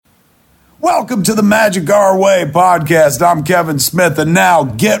Welcome to the Magic Our Way podcast. I'm Kevin Smith, and now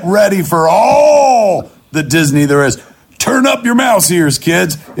get ready for all the Disney there is. Turn up your mouse ears,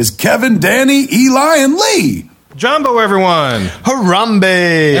 kids. It's Kevin, Danny, Eli, and Lee. Jumbo, everyone.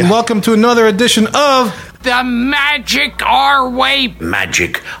 Harambe. And welcome to another edition of The Magic Our Way.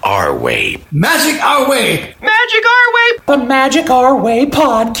 Magic Our Way. Magic Our Way. Magic Our Way. The Magic Our Way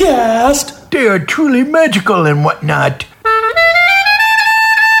podcast. They are truly magical and whatnot.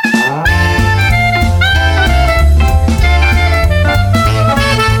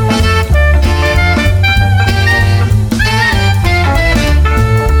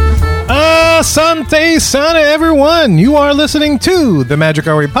 Asante Sana, everyone. You are listening to the Magic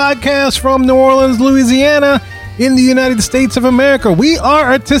Our Way podcast from New Orleans, Louisiana, in the United States of America. We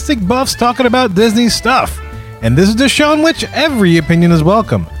are artistic buffs talking about Disney stuff. And this is the show in which every opinion is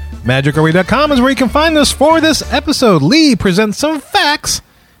welcome. MagicOurWay.com is where you can find us for this episode. Lee presents some facts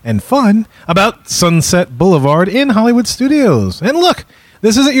and fun about Sunset Boulevard in Hollywood Studios. And look,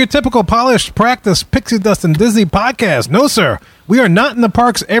 this isn't your typical polished practice pixie dust and Disney podcast. No, sir. We are not in the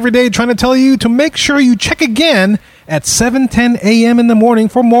parks every day trying to tell you to make sure you check again at 7:10 a.m. in the morning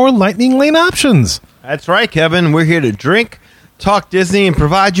for more Lightning Lane options. That's right, Kevin. We're here to drink, talk Disney, and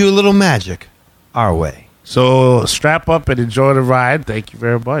provide you a little magic our way. So strap up and enjoy the ride. Thank you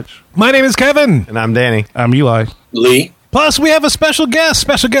very much. My name is Kevin. And I'm Danny. I'm Eli. Lee. Plus, we have a special guest.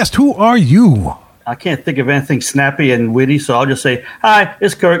 Special guest, who are you? I can't think of anything snappy and witty, so I'll just say, hi,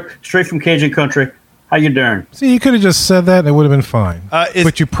 it's Kirk, straight from Cajun Country. How you doing? See, you could have just said that and it would have been fine.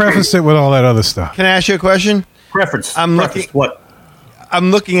 But you prefaced it with all that other stuff. Can I ask you a question? Preference. What?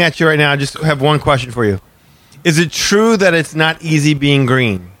 I'm looking at you right now. I just have one question for you. Is it true that it's not easy being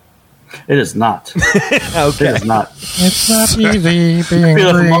green? It is not. Okay. It is not. It's not easy being I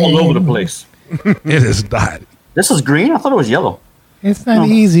feel green. it from all over the place. It is not. This is green? I thought it was yellow. It's not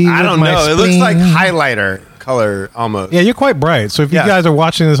easy. I with don't my know. It looks spleen. like highlighter color almost. Yeah, you're quite bright. So if you Yeah. guys are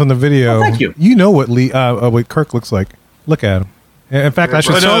watching this on the video, Oh, thank you. You know what what Kirk looks like. Look at him. In fact, I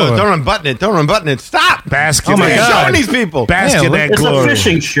should But solo no, him. don't unbutton it. Don't unbutton it. Stop. Basket. Oh my You're God. showing these people. Basket Man, that It's glory. a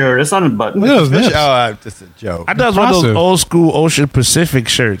fishing shirt. It's unbuttoned. Look at those nips. Just a joke. I thought it was one of Impressive. those old school Ocean Pacific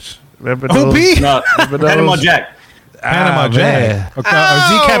shirts. Remember those? OP? No, Panama Jack. Panama man. Jack. Or Z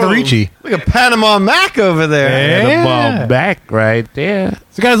Oh! Cavarici. Look at Panama Mac over there. And Yeah. the ball back right there.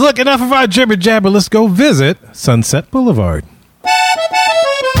 So guys, look, enough of our jibber jabber. Let's go visit Sunset Boulevard.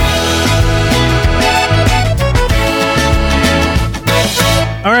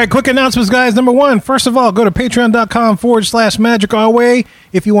 All right, quick announcements, guys. Number one, first of all, go to patreon.com/Magic Our Way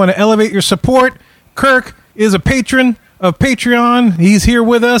if you want to elevate your support. Kirk is a patron of Patreon. He's here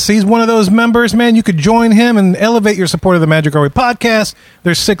with us. He's one of those members, man. You could join him and elevate your support of the Magic Our Way podcast.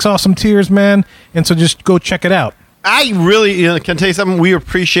 There's 6 awesome tiers, man. And so just go check it out. I really can tell you something. We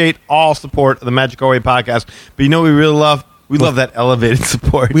appreciate all support of the Magic Our Way podcast, but you know what we really love? We love that elevated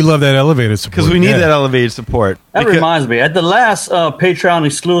support. We love that elevated support. Because we need Yeah. that elevated support. That reminds me, at the last Patreon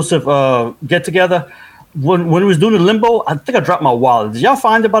exclusive get-together, when we was doing the limbo, I think I dropped my wallet. Did y'all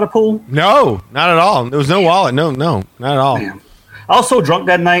find it by the pool? No, not at all. There was no wallet. No, not at all. Damn. I was so drunk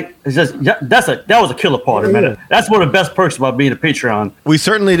that night. It's just that was a killer party, man. That's one of the best perks about being a Patreon. We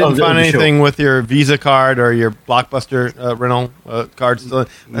certainly didn't that find was a anything with your Visa card or your Blockbuster rental card. Still, that's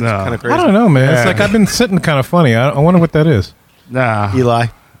No. kind of crazy. I don't know, man. It's Yeah. like I've been sitting kind of funny. I wonder what that is. Nah. Eli.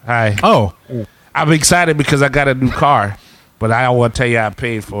 Hi. Oh, I'm excited because I got a new car, but I don't want to tell you I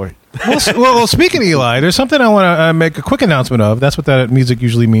paid for it. well, speaking of Eli, there's something I want to make a quick announcement of. That's what that music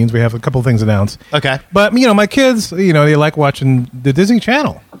usually means. We have a couple of things announced. Okay. But, my kids, they like watching the Disney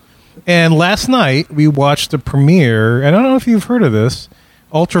Channel. And last night, we watched the premiere, and I don't know if you've heard of this,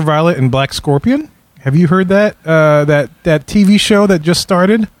 Ultraviolet and Black Scorpion. Have you heard that that TV show that just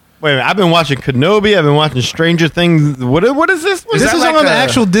started? Wait a minute. I've been watching Kenobi. I've been watching Stranger Things. What is this? This is on the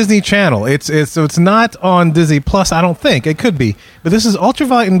actual Disney Channel. So it's not on Disney Plus. I don't think it could be, but this is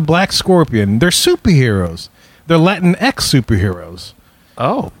Ultraviolet and Black Scorpion. They're superheroes. They're Latinx superheroes,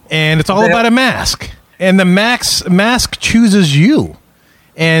 Oh. and it's all about a mask. And the mask chooses you.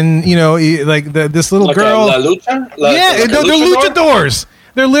 And this little Like girl. La Lucha? They're luchadors.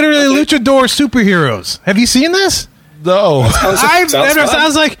 They're literally luchador superheroes. Have you seen this? No. I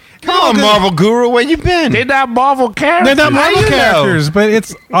was like, Come on, Marvel Guru. Where you been? They're not Marvel characters. they're not Marvel How you know? characters, but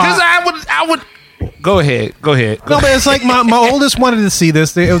it's Because I would. Go ahead. No, but it's like my oldest wanted to see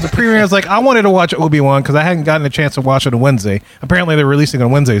this. It was a premiere. I was like, I wanted to watch Obi-Wan because I hadn't gotten a chance to watch it on Wednesday. Apparently, they're releasing on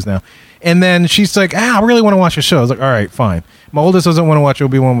Wednesdays now. And then she's like, I really want to watch the show. I was like, all right, fine. My oldest doesn't want to watch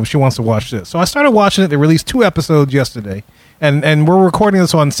Obi-Wan, but she wants to watch this. So I started watching it. They released 2 episodes yesterday. And we're recording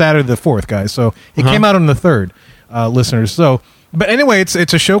this on Saturday the 4th, guys. So it came out on the 3rd. listeners. So, but anyway, it's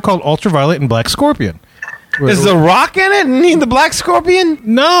a show called Ultraviolet and Black Scorpion. Is The Rock in it? And he the Black Scorpion?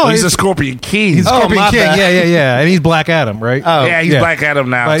 No, He's a Scorpion King. He's Scorpion my King. bad. Yeah. And he's Black Adam, right? Oh, yeah, he's Black Adam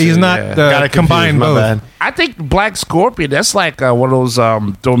now. But too, he's not yeah. Gotta combined confuse, my both. bad. I think Black Scorpion, that's like one of those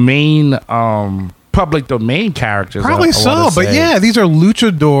domain, public domain characters. Probably I so, wanna but say. yeah, these are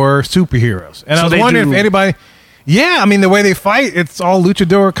luchador superheroes. And So I was they wondering do- if anybody... Yeah, I mean, the way they fight, it's all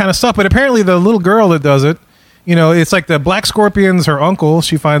luchador kind of stuff. But apparently the little girl that does it, it's like the Black Scorpion's her uncle,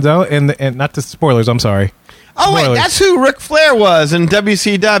 she finds out. And not the spoilers, I'm sorry. Oh, wait, Spoilers. that's who Ric Flair was in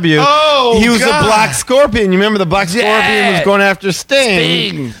WCW. Oh, he was God. the Black Scorpion. You remember the Black Scorpion Yeah. was going after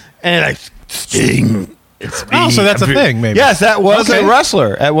Sting. Sting. And like, Sting. It's Oh, me. so that's a thing, maybe. Yes, that was Okay. a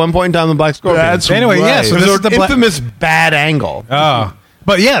wrestler at one point in time, the Black Scorpion. That's Anyway, yeah, right. so it this was is the an Black... infamous bad angle. Oh.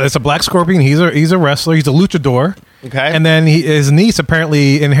 But yeah, there's a Black Scorpion. He's a wrestler. He's a luchador. Okay. And then his niece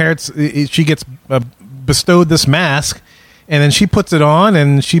apparently inherits... She gets bestowed this mask, and then she puts it on,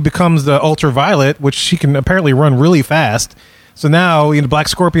 and she becomes the Ultraviolet, which she can apparently run really fast. So now Black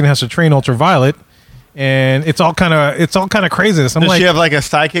Scorpion has to train Ultraviolet, and it's all kind of craziness. I'm Does like, she have like a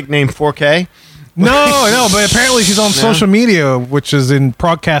psychic named 4K? no, but apparently she's on social media, which is in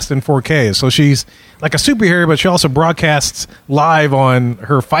broadcast in 4K. So she's like a superhero, but she also broadcasts live on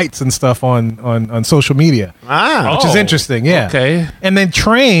her fights and stuff on social media, Ah. which is interesting. Yeah. okay. And then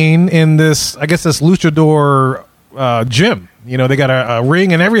train in this, I guess, this luchador gym. They got a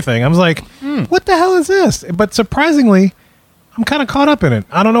ring and everything. I was like, what the hell is this? But surprisingly, I'm kind of caught up in it.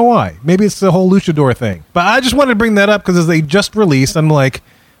 I don't know why. Maybe it's the whole luchador thing. But I just wanted to bring that up because as they just released, I'm like,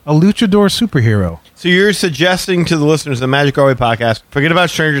 a luchador superhero. So you're suggesting to the listeners of the Magic Our Way podcast, forget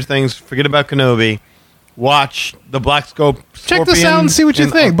about Stranger Things, forget about Kenobi, watch the Black Scorpion. Check this out and see what you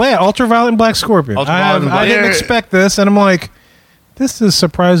think. But yeah, Ultraviolet and Black Scorpion. Ultraviolet and I didn't Black- expect this, and I'm like, this is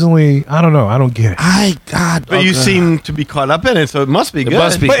surprisingly, I don't know. I don't get it. But you seem to be caught up in it, so it must be good.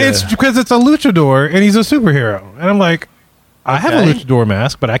 must be. But good. it's because it's a luchador, and he's a superhero. And I'm like, I have a Okay. luchador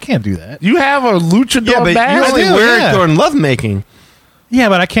mask, but I can't do that. You have a luchador Yeah, but mask? you only I do, wear yeah. it during lovemaking. Yeah,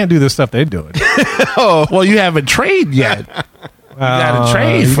 but I can't do the stuff they're doing. Well, you haven't trained yet. You got to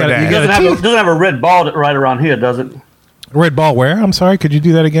train you for gotta- that. you Doesn't gotta- have a red ball right around here, does it? Red ball where? I'm sorry, could you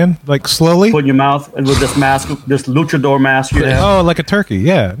do that again? Like slowly? Put in your mouth and with this mask, this luchador mask you have. Oh, like a turkey.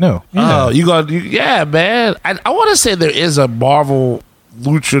 Yeah, no. Oh, yeah, man. I want to say there is a Marvel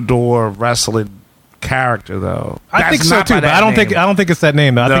luchador wrestling character though. I think That's so not too, by but that I don't name. think it's that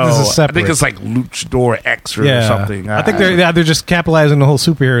name. I think this No, is separate. I think it's like Luchador X or something. I think they're just capitalizing the whole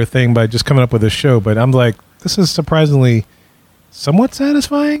superhero thing by just coming up with this show. But I'm like, this is surprisingly somewhat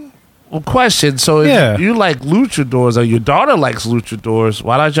satisfying. Well, question. So if Yeah. you like luchadors or your daughter likes luchadors,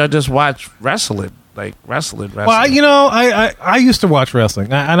 why don't y'all just watch wrestling? Like wrestling. Well, I used to watch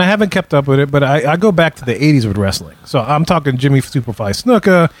wrestling, and I haven't kept up with it, but I go back to the 80s with wrestling. So I'm talking Jimmy Superfly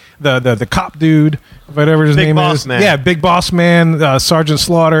Snuka, the cop dude, whatever his Big name Boss is. Man. Yeah, Big Boss Man, Sergeant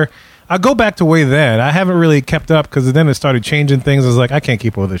Slaughter. I go back to way then. I haven't really kept up because then it started changing things. I was like, I can't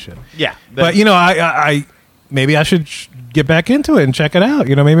keep all this shit. Yeah. But I maybe I should get back into it and check it out.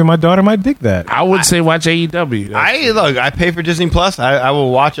 Maybe my daughter might dig that. I would say watch AEW. I pay for Disney Plus. I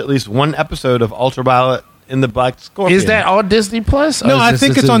will watch at least one episode of Ultraviolet in the Black Scorpion. Is that on Disney Plus? No, I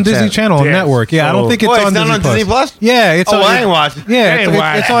think it's on Disney Channel Network. Yeah, I don't think it's Wait, on it's not Disney on Plus. Disney Plus? Yeah, it's Oh, on. well, I ain't watching. Yeah, Hey, it's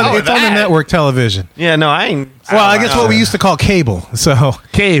why- it's how on about the that? network television. Yeah, no, I ain't. Well, I guess what we used to call cable. So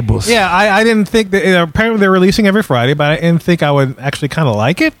Cables. yeah, I didn't think that. Apparently, they're releasing every Friday, but I didn't think I would actually kind of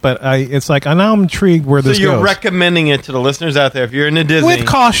like it. But it's like now I'm intrigued where So this you're goes. recommending it to the listeners out there if you're into Disney. With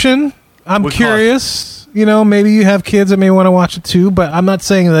caution, I'm With curious. Maybe you have kids that may want to watch it too. But I'm not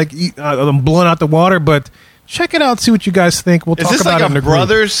saying like I'm blowing out the water. But check it out, see what you guys think. We'll Is talk this about like it in a the group.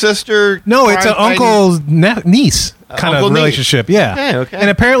 brother sister? No, it's an crime fighting? uncle's niece kind uncle of niece. relationship. Yeah. Okay. And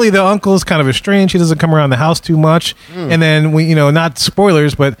apparently the uncle's kind of estranged. He doesn't come around the house too much. And then we, not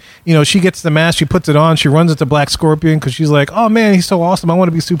spoilers, but she gets the mask, she puts it on, she runs into Black Scorpion because she's like, oh man, he's so awesome. I want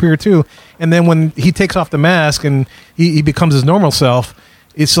to be superhero too. And then when he takes off the mask and he becomes his normal self,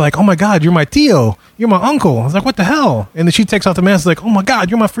 it's like, oh my God, you're my Tio. You're my uncle. I was like, what the hell? And then she takes off the mask, like, oh my God,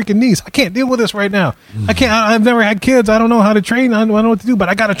 you're my freaking niece. I can't deal with this right now. I've never had kids. I don't know how to train. I don't know what to do, but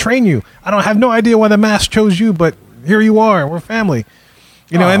I got to train you. I don't have no idea why the mask chose you, but here you are. We're family.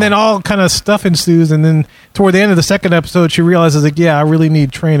 And then all kind of stuff ensues. And then toward the end of the second episode, she realizes, like, yeah, I really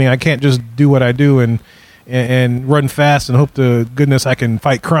need training. I can't just do what I do. And and run fast and hope to goodness I can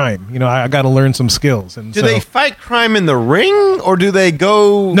fight crime. You know, I got to learn some skills. And Do they fight crime in the ring, or do they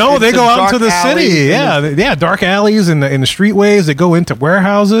go? No, they into go out dark into the alleys city. Yeah, dark alleys in the streetways. They go into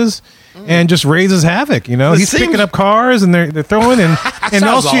warehouses and just raises havoc. You know, It he's seems- picking up cars and they're throwing and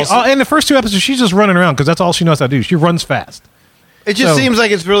all Sounds awesome. in the first 2 episodes she's just running around because that's all she knows how to do. She runs fast. It just So- seems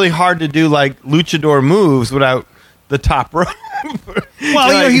like it's really hard to do like luchador moves without the top rope.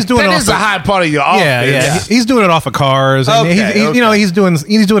 Well, you know, he's doing That it is off a high part of your yeah, offense. yeah. He's doing it off of cars. And Okay, you know, he's doing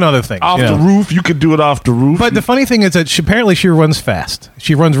other things. Off you the know. roof, you could do it off the roof. But the funny thing is that apparently she runs fast.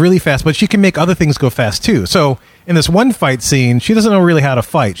 She runs really fast, but she can make other things go fast too. So in this one fight scene, she doesn't know really how to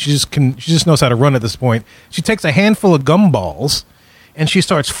fight. She just knows how to run at this point. She takes a handful of gumballs and she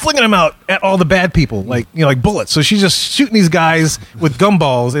starts flinging them out at all the bad people, like bullets. So she's just shooting these guys with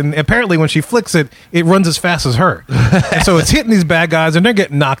gumballs, and apparently when she flicks it, it runs as fast as her. And so it's hitting these bad guys, and they're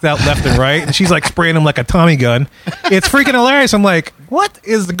getting knocked out left and right. And she's like spraying them like a Tommy gun. It's freaking hilarious. I'm like, what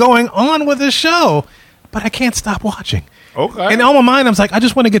is going on with this show? But I can't stop watching. Okay. And on my mind, I was like, I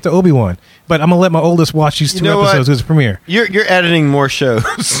just want to get to Obi-Wan, but I'm gonna let my oldest watch these 2 know what? episodes as premiere. You're editing more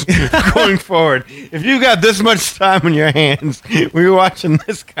shows going forward. If you got this much time on your hands, we're watching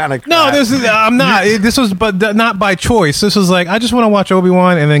this kind of crap. No, this is I'm not. This was, but not by choice. This was like I just want to watch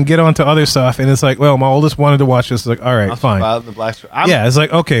Obi-Wan and then get on to other stuff. And it's like, well, my oldest wanted to watch this. It's like, all right, fine. About the Black Star. Yeah, it's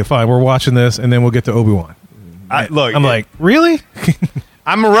like okay, fine. We're watching this, and then we'll get to Obi-Wan. Look, I'm like, really?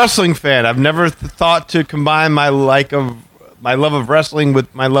 I'm a wrestling fan. I've never thought to combine my love of wrestling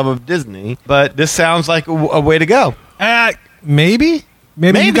with my love of Disney, but this sounds like a way to go. Maybe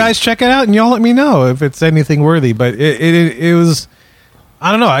you guys check it out and y'all let me know if it's anything worthy. But it was,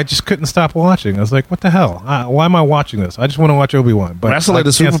 I don't know. I just couldn't stop watching. I was like, what the hell? Why am I watching this? I just want to watch Obi-Wan. But Wrestling I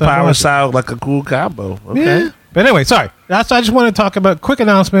the can't stop superpower watching. sound like a cool combo. Okay. Yeah. But anyway, sorry. I just want to talk about quick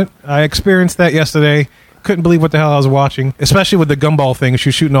announcement. I experienced that yesterday. Couldn't believe what the hell I was watching, especially with the gumball thing. She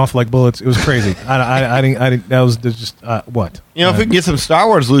was shooting off like bullets. It was crazy. I didn't. That was just what. You know, if we can get some Star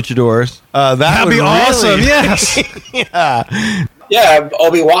Wars luchadors, that'd be awesome. really- Yes. Yeah,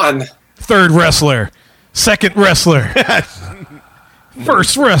 Obi-Wan. Third wrestler, second wrestler,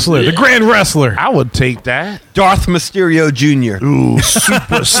 first wrestler, the grand wrestler. I would take that. Darth Mysterio Jr. Ooh,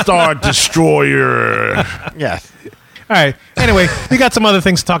 Superstar Destroyer. Yes. All right. Anyway, we got some other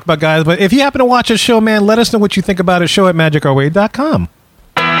things to talk about, guys. But if you happen to watch this show, man, let us know what you think about it. Show at magicourway.com.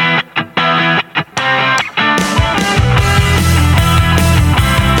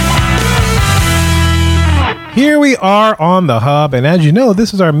 Here we are on the hub, and as you know,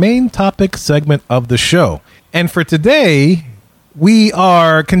 this is our main topic segment of the show. And for today, we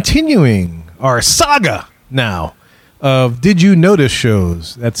are continuing our saga now of Did You Notice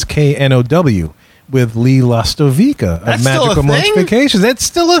shows. That's KNOW with Lee Lastovica of That's still a Magical Munch thing? Vacations. That's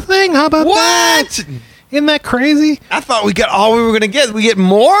still a thing. How about that? What? Isn't that crazy? I thought we got all we were going to get. We get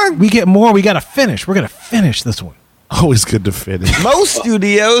more? We get more. We got to finish. We're going to finish this one. Always good to finish. Most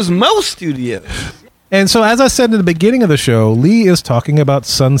studios. And so, as I said in the beginning of the show, Lee is talking about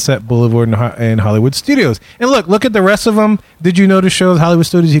Sunset Boulevard and Hollywood Studios. And look at the rest of them. Did you notice shows? Hollywood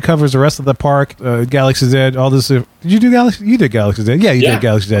Studios, he covers the rest of the park, Galaxy's Edge, all this. Did you do Galaxy? You did Galaxy's Edge. Yeah, you did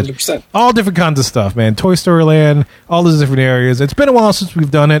Galaxy's Edge. 100%. All different kinds of stuff, man. Toy Story Land, all those different areas. It's been a while since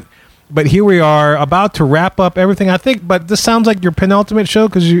we've done it. But here we are, about to wrap up everything, I think. But this sounds like your penultimate show,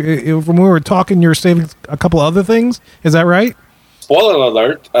 because from when we were talking, you were saving a couple other things. Is that right? Spoiler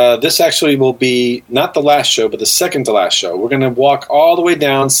alert, this actually will be not the last show, but the second to last show. We're going to walk all the way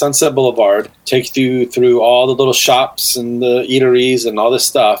down Sunset Boulevard, take you through all the little shops and the eateries and all this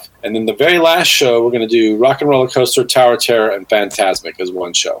stuff. And then the very last show, we're going to do Rock and Roller Coaster, Tower of Terror, and Fantasmic as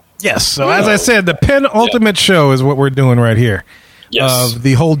one show. Yes. So as I said, the penultimate show is what we're doing right here. Yes. Of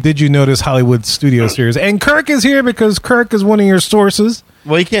the whole Did You Notice Hollywood Studio series. And Kirk is here because Kirk is one of your sources.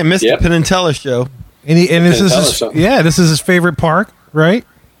 Well, you can't miss the Penn and Teller show. And this is his favorite park, right?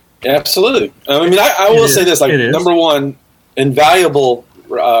 Yeah, absolutely. I mean, I will say this, like, number one, invaluable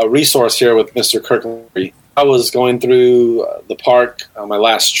resource here with Mr. Kirk Murray. I was going through the park on my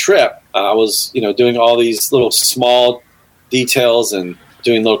last trip. I was, doing all these little small details and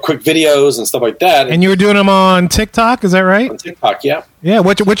doing little quick videos and stuff like that. And you were doing them on TikTok, is that right? On TikTok, yeah. Yeah,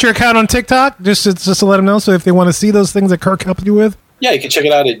 what's your account on TikTok? Just to let them know, so if they want to see those things that Kirk helped you with? Yeah, you can check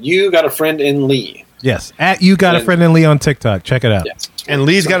it out at You Got a Friend in Lee. Yes, at You Got a Friend in Lee on TikTok. Check it out. Yes. And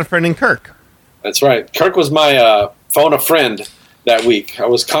Lee's got a friend in Kirk. That's right. Kirk was my phone a friend that week. I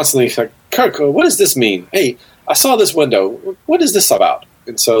was constantly like, Kirk, what does this mean? Hey, I saw this window. What is this about?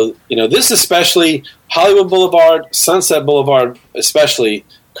 And so, this especially, Hollywood Boulevard, Sunset Boulevard especially,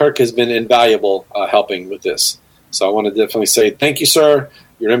 Kirk has been invaluable helping with this. So I want to definitely say thank you, sir.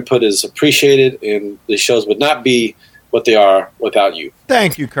 Your input is appreciated, and the shows would not be what they are without you.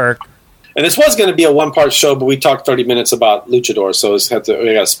 Thank you, Kirk. And this was going to be a one-part show, but we talked 30 minutes about luchadors, so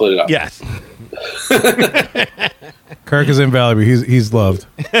we got to split it up. Yes. Kirk is invaluable. He's loved.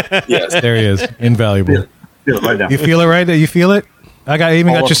 Yes. There he is. Invaluable. Feel it right now. You feel it right there? You feel it? I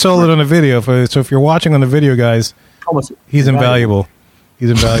even got you soloed on the video. So if you're watching on the video, guys, he's invaluable.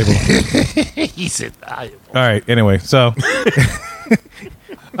 He's invaluable. He's invaluable. All right. Anyway, so. All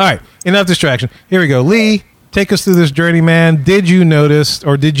right. Enough distraction. Here we go. Lee, take us through this journey, man. Did you notice,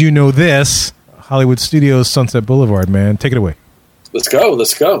 or did you know this? Hollywood Studios, Sunset Boulevard, man. Take it away. Let's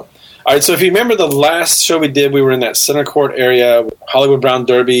go. All right, so if you remember the last show we did, we were in that center court area, Hollywood Brown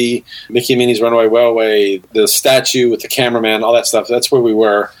Derby, Mickey and Minnie's Runaway Railway, the statue with the cameraman, all that stuff. That's where we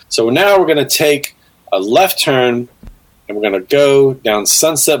were. So now we're going to take a left turn, and we're going to go down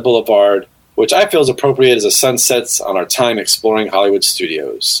Sunset Boulevard, which I feel is appropriate as a sun sets on our time exploring Hollywood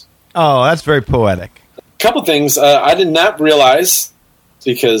Studios. Oh, that's very poetic. A couple things I did not realize,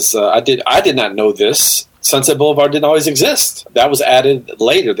 because I did not know this. Sunset Boulevard didn't always exist. That was added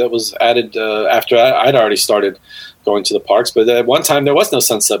later. That was added after I'd already started going to the parks. But at one time, there was no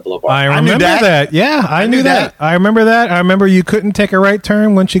Sunset Boulevard. I remember that. Yeah, I knew that. I remember that. I remember you couldn't take a right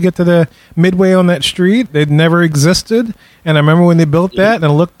turn once you get to the midway on that street. It never existed. And I remember when they built that, and I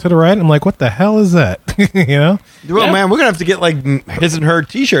looked to the right, and I'm like, what the hell is that? You know? Well, man, we're going to have to get like his and her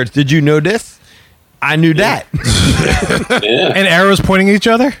T-shirts. Did you know this? I knew that. Yeah. And arrows pointing at each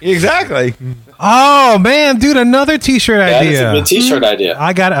other? Exactly. Oh, man, dude, another T-shirt idea. That's a good T-shirt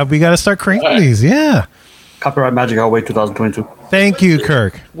idea. We got to start creating these, yeah. Copyright Magic Our Way 2022. Thank you,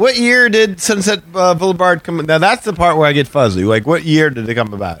 Kirk. What year did Sunset Boulevard come? Now, that's the part where I get fuzzy. Like, what year did it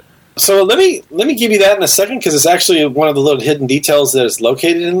come about? So let me give you that in a second, because it's actually one of the little hidden details that is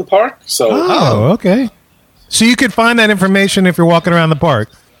located in the park. So, okay. So you could find that information if you're walking around the park.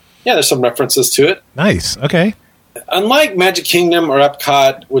 Yeah, there's some references to it. Nice. Okay. Unlike Magic Kingdom or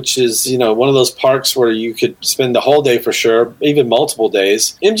Epcot, which is, one of those parks where you could spend the whole day for sure, even multiple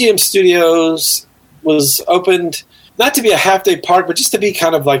days, MGM Studios was opened not to be a half-day park, but just to be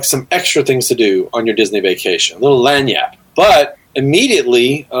kind of like some extra things to do on your Disney vacation, a little lagniappe. But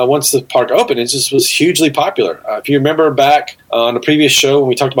immediately, once the park opened, it just was hugely popular. If you remember back on a previous show when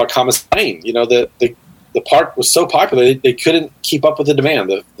we talked about Commerce Lane, the park was so popular, they couldn't keep up with the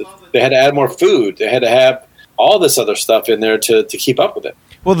demand. They had to add more food. They had to have all this other stuff in there to keep up with it.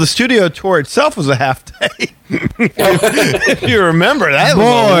 Well, the studio tour itself was a half day. If you remember, that was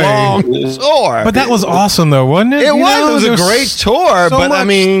a long tour. But that was awesome, though, wasn't it? It was a great tour. So but, much, I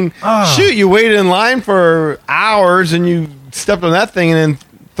mean, shoot, you waited in line for hours, and you stepped on that thing, and then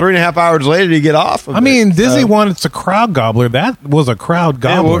 3.5 hours later you get off of Disney wanted it's a crowd gobbler. That was a crowd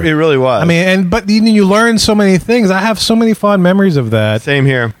gobbler. It really was. I mean, but you learn so many things. I have so many fond memories of that. Same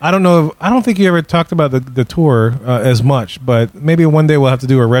here. I don't think you ever talked about the tour as much, but maybe one day we'll have to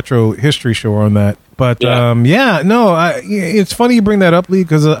do a retro history show on that. But it's funny you bring that up, Lee,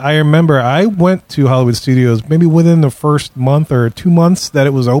 because I remember I went to Hollywood Studios maybe within the first month or 2 months that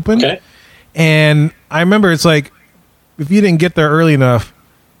it was open. Okay. And I remember it's like, if you didn't get there early enough,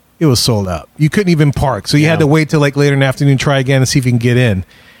 it was sold out. You couldn't even park. So you had to wait till like later in the afternoon, try again and see if you can get in.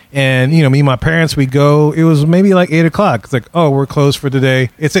 And, me and my parents, we go, it was maybe like 8 o'clock. It's like, oh, we're closed for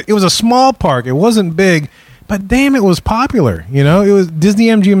today. It was a small park. It wasn't big, but damn, it was popular. It was Disney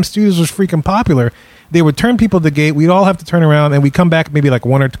MGM Studios was freaking popular. They would turn people at the gate. We'd all have to turn around and we come back maybe like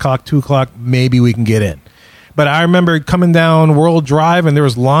 1 o'clock, 2 o'clock. Maybe we can get in. But I remember coming down World Drive and there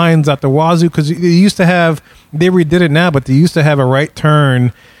was lines at the wazoo because they redid it now, but they used to have a right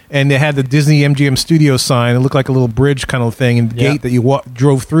turn. And they had the Disney MGM Studios sign. It looked like a little bridge kind of thing, and the gate that you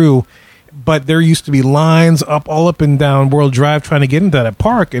drove through. But there used to be lines all up and down World Drive trying to get into that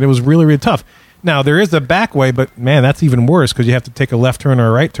park, and it was really, really tough. Now, there is a back way, but, man, that's even worse because you have to take a left turn or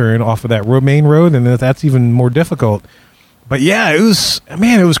a right turn off of that main road, and that's even more difficult. But, yeah, it was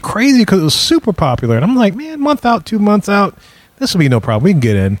crazy because it was super popular. And I'm like, man, month out, 2 months out, this will be no problem. We can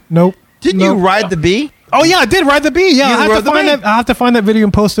get in. Nope. Didn't you ride the bee? Oh, yeah, I did ride the bee. Yeah, I have to find that video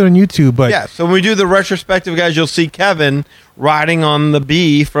and post it on YouTube. But yeah, so when we do the retrospective, guys, you'll see Kevin riding on the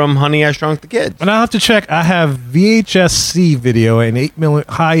bee from Honey, I Shrunk the Kids. And I'll have to check. I have VHS-C video, an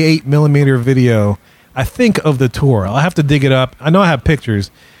high 8mm video, I think, of the tour. I'll have to dig it up. I know I have pictures.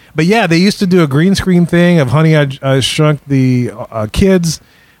 But yeah, they used to do a green screen thing of Honey, I Shrunk the Kids.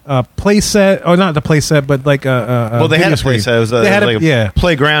 play set, or not the play set, but like well, they had a play set. It was a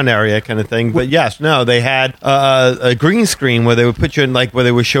playground area kind of thing. But yes, no, they had a green screen where they would put you in, like where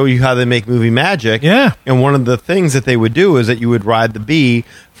they would show you how they make movie magic. Yeah. And one of the things that they would do is that you would ride the bee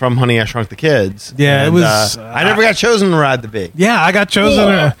from Honey, I Shrunk the Kids. Yeah, and, it was. I never got chosen to ride the bee. Yeah, I got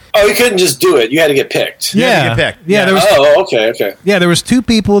chosen. Oh, you couldn't just do it. You had to get picked. You had to get picked. Yeah, there was. Oh, okay. Yeah, there was 2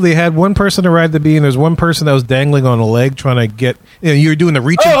 people. They had one person to ride the bee, and there's one person that was dangling on a leg trying to get. You were doing the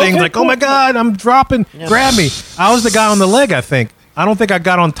reaching things like, oh my god, I'm dropping, grab me. I was the guy on the leg, I think. I don't think I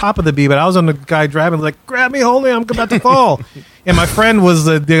got on top of the bee, but I was on the guy driving, like, grab me, hold me, I'm about to fall. And my friend was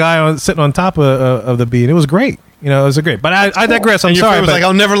the guy sitting on top of the bee, and it was great. You know, it was great. But I digress. I'm sorry. Friend was like,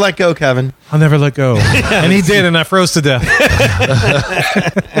 I'll never let go, Kevin. I'll never let go. And he did, and I froze to death.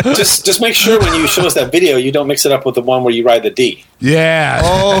 Just make sure when you show us that video, you don't mix it up with the one where you ride the D. Yeah.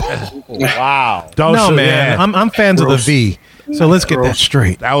 Oh, wow. Man. I'm fans of the V. So let's get that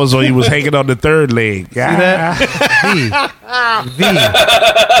straight. That was when he was hanging on the third leg. See that?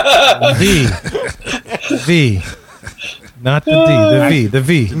 V. Not the D. The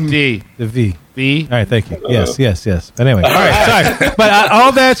V. D. The V. V. All right, thank you. Yes. But anyway, all right, sorry. But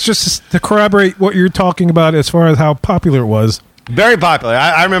all that's just to corroborate what you're talking about as far as how popular it was. Very popular.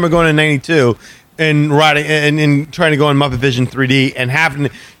 I remember going in '92 and riding and trying to go in Muppet Vision 3D and having,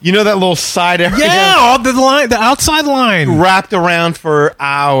 you know, that little side area. Yeah, the outside line wrapped around for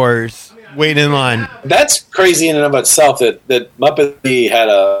hours waiting in line. That's crazy in and of itself that Muppet V had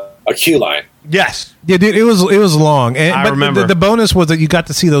a queue line. Yes. Yeah, dude, it was long. I remember. The bonus was that you got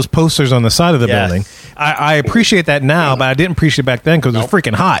to see those posters on the side of the building. I appreciate that now, but I didn't appreciate it back then because it was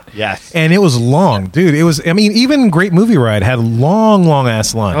freaking hot. Yes. And it was long, dude. It was, I mean, even Great Movie Ride had long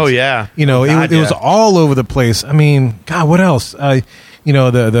ass lines. Oh, yeah. You know, it was all over the place. I mean, God, what else? You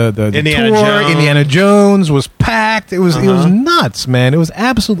know, the Indiana tour, Jones. Indiana Jones was packed. It was nuts, man. It was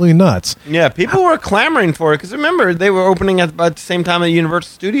absolutely nuts. Yeah, people were clamoring for it because remember they were opening at about the same time that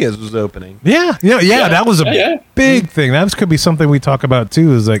Universal Studios was opening. Yeah, that was a big thing. That could be something we talk about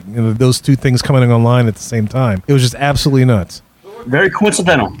too. Is like, you know, those 2 things coming online at the same time. It was just absolutely nuts. Very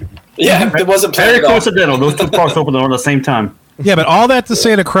coincidental. Yeah, it wasn't very coincidental. Those 2 parks opened at the same time. Yeah, but all that to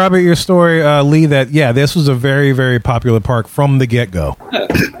say to corroborate your story, Lee, that this was a very, very popular park from the get-go.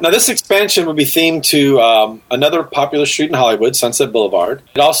 Now, this expansion would be themed to another popular street in Hollywood, Sunset Boulevard.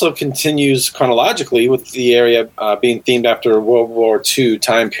 It also continues chronologically with the area being themed after World War II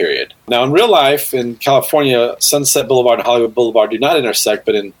time period. Now, in real life, in California, Sunset Boulevard and Hollywood Boulevard do not intersect,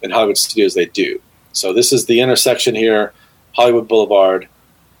 but in Hollywood Studios they do. So this is the intersection here, Hollywood Boulevard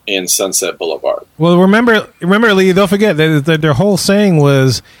and Sunset Boulevard. Well, remember, Lee, don't forget that their whole saying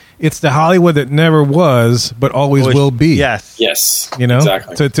was, it's the Hollywood that never was, but always will be. Yes. You know,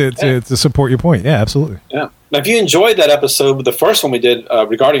 exactly. To support your point. Yeah, absolutely. Yeah. Now, if you enjoyed that episode, the first one we did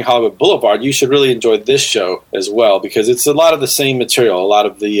regarding Hollywood Boulevard, you should really enjoy this show as well, because it's a lot of the same material, a lot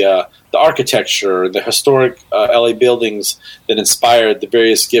of the architecture, the historic LA buildings that inspired the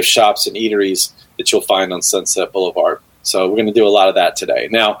various gift shops and eateries that you'll find on Sunset Boulevard. So we're going to do a lot of that today.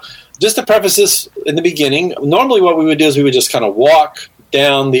 Now, just to preface this in the beginning, normally what we would do is we would just kind of walk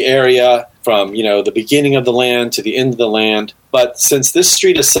down the area from, you know, the beginning of the land to the end of the land. But since this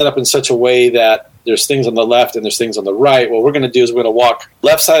street is set up in such a way that there's things on the left and there's things on the right, what we're going to do is we're going to walk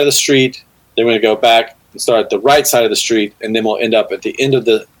left side of the street, then we're going to go back and start at the right side of the street, and then we'll end up at the end of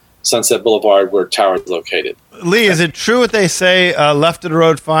the Sunset Boulevard where Tower is located. Lee, is it true what they say, left of the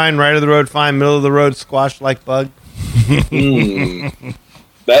road fine, right of the road fine, middle of the road squashed like bug?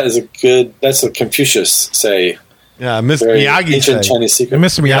 That's a Confucius say. Yeah, Mr. Miyagi ancient Chinese secret.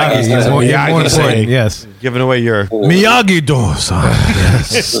 Mr. Miyagi. Miyagi say. Yes. Giving away your Miyagi-Do-san.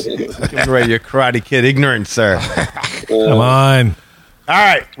 Yes. Giving away your Karate Kid ignorance, sir. Come on. All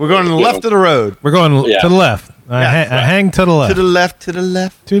right, we're going to the left of the road. We're going to the left. I hang to the left. To the left, to the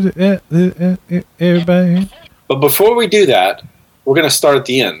left. To the everybody. But before we do that, we're going to start at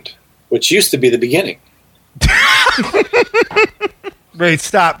the end, which used to be the beginning. Wait,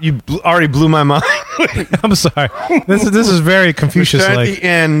 stop. You already blew my mind. I'm sorry. This is very Confucius-like. At the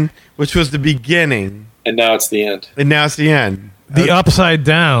end, which was the beginning. And now it's the end. And now it's the end. The upside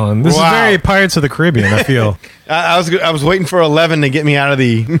down. This is very Pirates of the Caribbean, I feel. I was waiting for 11 to get me out of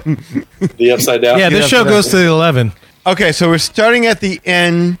the... the upside down? Yeah, this show goes to the 11. Okay, so we're starting at the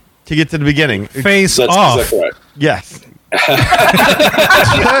end to get to the beginning. Face off. That's correct. Yes.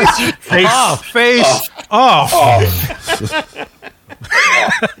 Face off.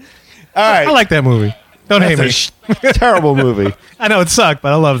 All right. I like that movie. Don't hate me. Terrible movie. I know it sucked,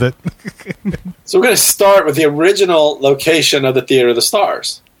 but I loved it. So we're going to start with the original location of the Theater of the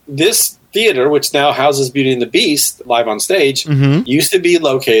Stars. This Theater, which now houses Beauty and the Beast live on stage, used to be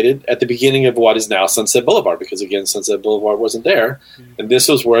located at the beginning of what is now Sunset Boulevard, because again, Sunset Boulevard wasn't there, and this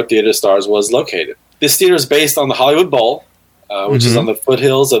was where Theater of Stars was located. This theater is based on the Hollywood Bowl, which is on the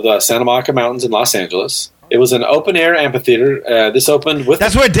foothills of the Santa Monica Mountains in Los Angeles. It was an open-air amphitheater. This opened with...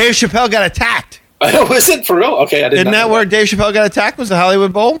 That's where Dave Chappelle got attacked. Was it for real? Okay, I didn't know. Isn't that where Dave Chappelle got attacked? Was the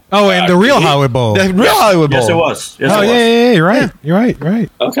Hollywood Bowl? Oh, and the real Hollywood Bowl. The real Hollywood Bowl. Yes, it was. Yes, oh, yeah, you're right. Yeah. You're right.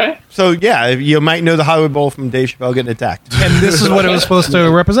 Okay. So, yeah, you might know the Hollywood Bowl from Dave Chappelle getting attacked. And this is what it was supposed to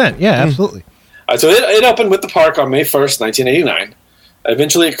represent. Yeah, absolutely. So it opened with the park on May 1st, 1989.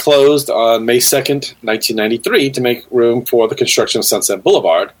 Eventually, it closed on May 2nd, 1993 to make room for the construction of Sunset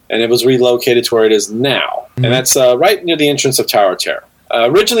Boulevard, and it was relocated to where it is now. And that's right near the entrance of Tower of Terror.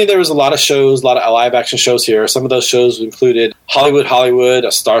 Originally, there was a lot of shows, a lot of live-action shows here. Some of those shows included Hollywood,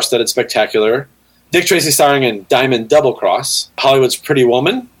 A Star-Studded Spectacular, Dick Tracy starring in Diamond Double Cross, Hollywood's Pretty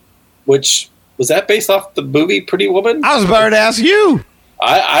Woman, which, was that based off the movie Pretty Woman? I was about to ask you.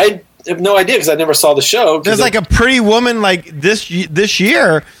 I have no idea because I never saw the show. There's like a Pretty Woman like this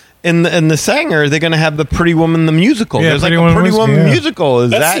year in the Sanger. They're going to have the Pretty Woman the musical. Yeah, There's like a Pretty Woman musical.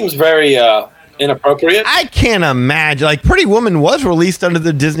 That seems very inappropriate. I can't imagine. Like Pretty Woman was released under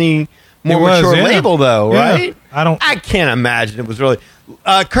the Disney more mature label, though, right? I can't imagine it was really.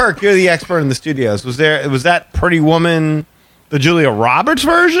 Kirk, you're the expert in the studios. Was that Pretty Woman the Julia Roberts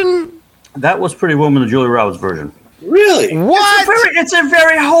version? That was Pretty Woman the Julia Roberts version. Really? What? It's a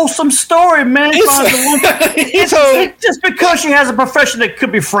very wholesome story, man. Just because she has a profession that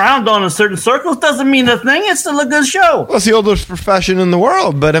could be frowned on in certain circles doesn't mean a thing. It's still a good show. Well, it's the oldest profession in the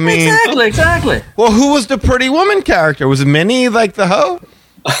world, but I mean... Exactly. Well, who was the Pretty Woman character? Was it Minnie, like the hoe?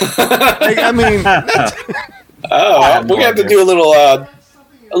 I mean... we're going to have to do a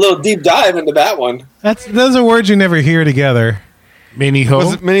little deep dive into that one. Those are words you never hear together. Minnie Ho?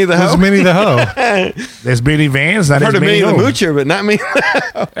 Was it Minnie the Ho? Was Minnie the Ho? There's Minnie Vans. I've heard of Minnie the Moocher, but not Minnie.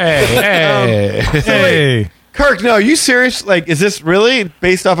 Hey. Kirk, no, are you serious? Like, is this really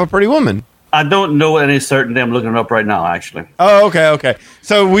based off a Pretty Woman? I don't know any certainty. I'm looking it up right now, actually. Oh, okay.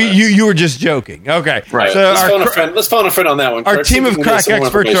 So you were just joking. Okay. Right. So let's phone a friend on that one. Our team of crack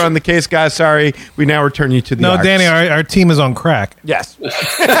experts are on the case, guys. Sorry. We now return you to the arts. Danny, our team is on crack. Yes.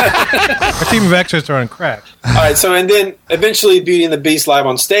 Our team of experts are on crack. All right. So, and then eventually Beauty and the Beast live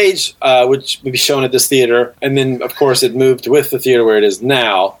on stage, which will be shown at this theater. And then, of course, it moved with the theater where it is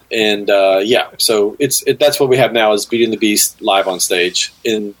now. And, so that's what we have now is Beauty and the Beast live on stage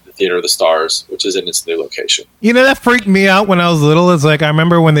in Theater of the Stars, which is in its new location. You know, that freaked me out when I was little. It's like, I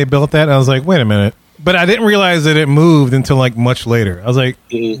remember when they built that, and I was like, wait a minute. But I didn't realize that it moved until like much later. I was like,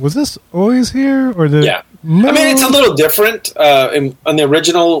 was this always here? Or did I mean, it's a little different. On the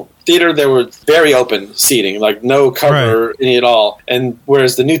original theater, there were very open seating, like no cover any at all. And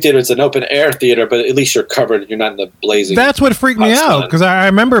whereas the new theater, it's an open air theater, but at least you're covered. You're not in the blazing. That's what freaked me out, because I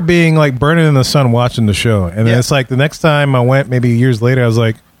remember being like burning in the sun watching the show. And then it's like the next time I went, maybe years later, I was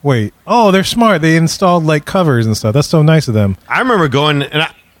like, wait, they're smart. They installed like covers and stuff. That's so nice of them. I remember going, and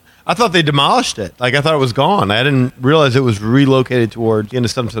I thought they demolished it. Like, I thought it was gone. I didn't realize it was relocated toward the end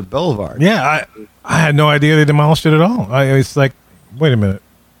of Sunset Boulevard. Yeah, I had no idea they demolished it at all. I was like, wait a minute.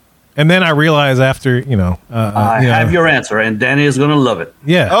 And then I realized after, I have your answer, and Danny is going to love it.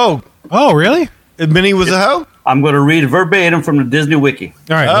 Yeah. Oh, really? Minnie was a hoe? I'm going to read verbatim from the Disney Wiki.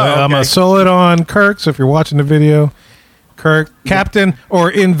 All right. I'm going to solo it on Kirk, so if you're watching the video, Kirk, Captain or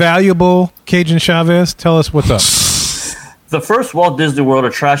Invaluable Cajun Chavez, tell us what's up. The first Walt Disney World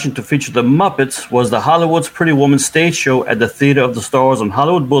attraction to feature the Muppets was the Hollywood's Pretty Woman stage show at the Theater of the Stars on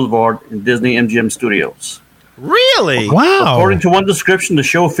Hollywood Boulevard in Disney MGM Studios. Really? Wow. According to one description, the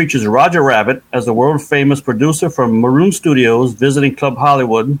show features Roger Rabbit as the world-famous producer from Maroon Studios visiting Club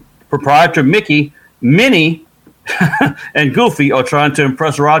Hollywood. Proprietor Mickey, Minnie, and Goofy are trying to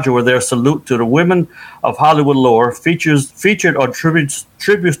impress Roger with their salute to the women of Hollywood lore. Featured are tributes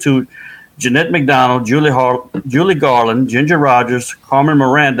to Jeanette MacDonald, Julie Garland, Ginger Rogers, Carmen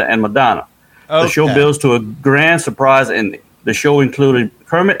Miranda, and Madonna. Okay. The show builds to a grand surprise ending. The show included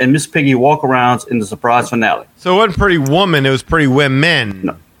Kermit and Miss Piggy walk-arounds in the surprise finale. So it wasn't Pretty Woman, it was Pretty Women.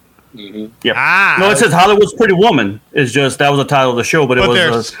 No. Mm-hmm. Yeah. No, it says Hollywood's Pretty Woman. It's just, that was the title of the show, but it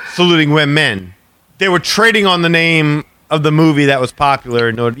was... they're saluting women. They were trading on the name of the movie that was popular.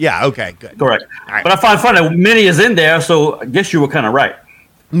 Yeah, okay, good. Correct. Right. But I find funny that Minnie is in there, so I guess you were kind of right.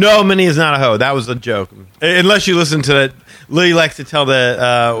 No, Minnie is not a hoe. That was a joke. Unless you listen to it. Lily likes to tell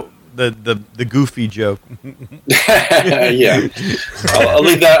the goofy joke. Yeah. I'll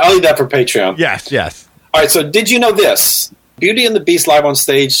leave that for Patreon. Yes. All right, so did you know this? Beauty and the Beast live on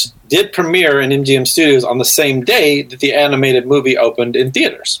stage did premiere in MGM Studios on the same day that the animated movie opened in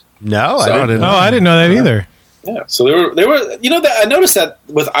theaters. No, So- I didn't. I didn't know that either. Yeah, so they were. You know, I noticed that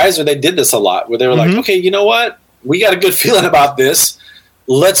with Eisner, they did this a lot, where they were like, okay, you know what, we got a good feeling about this.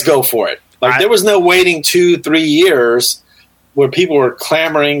 Let's go for it. Like there was no waiting 2-3 years where people were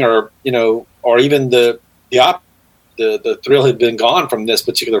clamoring, or or even the thrill had been gone from this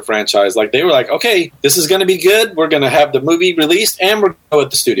particular franchise. Like they were like, okay, this is going to be good. We're going to have the movie released, and we're going to go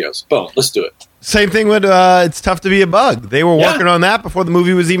at the studios. Boom, let's do it. Same thing with It's Tough to Be a Bug. They were working on that before the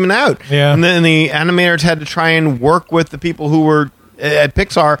movie was even out. Yeah. And then the animators had to try and work with the people who were at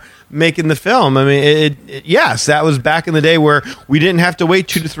Pixar making the film. I mean, yes, that was back in the day where we didn't have to wait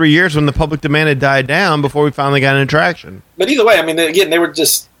 2 to 3 years when the public demand had died down before we finally got an attraction. But either way, I mean, again, they were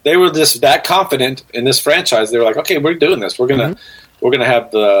just that confident in this franchise. They were like, okay, we're doing this. We're gonna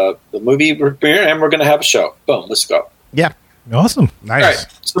have the movie premiere, and we're gonna have a show. Boom, let's go. Yeah. Awesome. Nice. All right.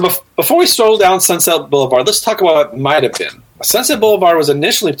 So before we stroll down Sunset Boulevard, let's talk about what might have been. Sunset Boulevard was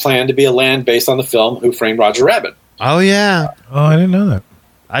initially planned to be a land based on the film Who Framed Roger Rabbit. Oh, yeah. Oh, I didn't know that.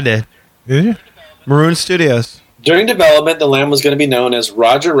 I did. Did you? Maroon Studios. During development, the land was going to be known as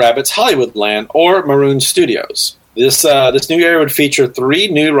Roger Rabbit's Hollywood Land, or Maroon Studios. This new area would feature 3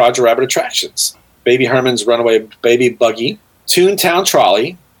 new Roger Rabbit attractions: Baby Herman's Runaway Baby Buggy, Toontown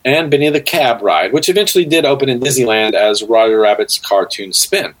Trolley, and Benny the Cab Ride, which eventually did open in Disneyland as Roger Rabbit's Cartoon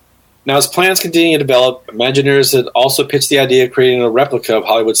Spin. Now, as plans continue to develop, Imagineers had also pitched the idea of creating a replica of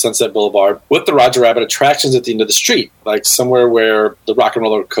Hollywood Sunset Boulevard with the Roger Rabbit attractions at the end of the street, like somewhere where the Rock and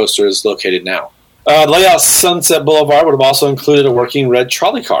Roller Coaster is located now. Layout Sunset Boulevard would have also included a working red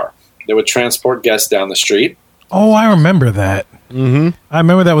trolley car that would transport guests down the street. Oh, I remember that. Mm-hmm. I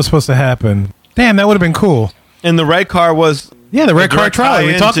remember that was supposed to happen. Damn, that would have been cool. And the red car was... Yeah, the red car trolley.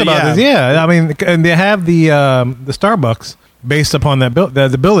 We talked about this. Yeah, I mean, and they have the Starbucks based upon that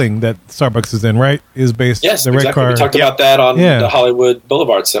the building that Starbucks is in, right? Is based. Yes, the red exactly. car. We talked about that on the Hollywood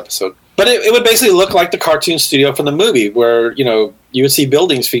Boulevards episode. But it would basically look like the cartoon studio from the movie, where you would see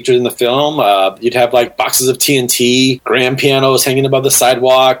buildings featured in the film. You'd have like boxes of TNT, grand pianos hanging above the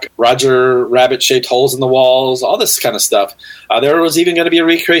sidewalk, Roger Rabbit shaped holes in the walls, all this kind of stuff. There was even going to be a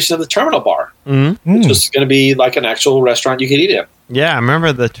recreation of the Terminal Bar, which was going to be like an actual restaurant you could eat in. Yeah, I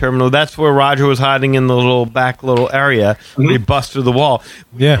remember the Terminal. That's where Roger was hiding in the little area. Where he busted through the wall.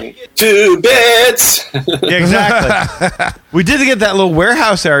 Yeah. 2 bits. Yeah, exactly. We did get that little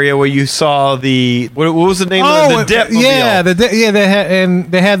warehouse area where you saw the what was the name of the dip? Yeah,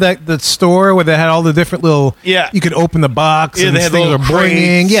 they had the store where they had all the different little. Yeah, you could open the box. And they had things were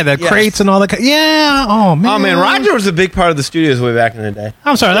bringing. Yeah, the crates and all that. Yeah. Oh man. Oh man, Roger was a big part of the studios way back in the day.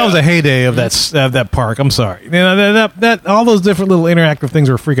 I'm sorry, that was a heyday of that park. I'm sorry. That all those different little interactive things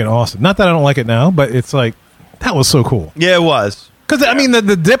were freaking awesome. Not that I don't like it now, but it's like that was so cool. Yeah, it was. Because I mean,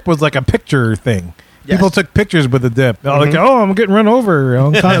 the dip was like a picture thing. Yes. People took pictures with the dip. Like, oh, I'm getting run over.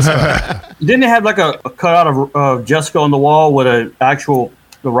 All kind of stuff. Didn't they have like a cutout of Jessica on the wall with the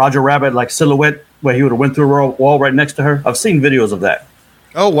Roger Rabbit like silhouette where he would have went through a wall right next to her? I've seen videos of that.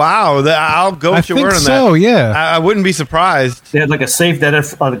 Oh wow! I'll go with your word on that. So yeah, I wouldn't be surprised. They had like a safe that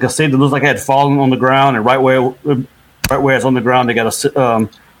looks like it had fallen on the ground, and right where it's on the ground, they got a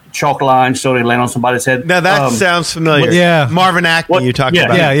chalk line so they land on somebody's head. Now that sounds familiar. Yeah, Marvin Acme. You talked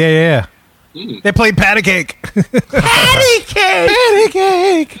about? Yeah. They played patty cake. Patty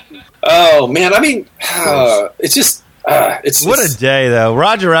cake. Oh man, I mean, it's just what a day though.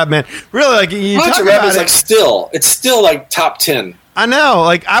 Roger Rabbit, man, really like Roger Rabbit's like still like top 10. I know.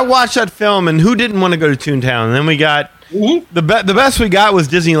 Like I watched that film, and who didn't want to go to Toontown? And then we got the best we got was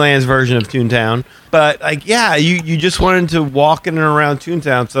Disneyland's version of Toontown. But like, yeah, you just wanted to walk in and around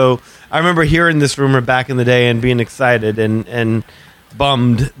Toontown. So I remember hearing this rumor back in the day and being excited and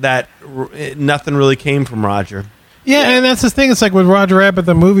bummed that nothing really came from Roger. Yeah, and that's the thing. It's like with Roger Rabbit,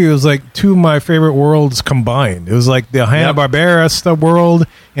 the movie was like 2 of my favorite worlds combined. It was like the Hanna-Barbera stuff world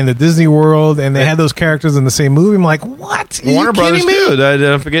and the Disney world, and they had those characters in the same movie. I'm like, what? Warner Brothers too.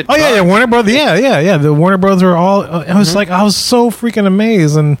 Don't forget. Oh yeah, Warner Brothers. Yeah. The Warner Brothers were all. I was like, I was so freaking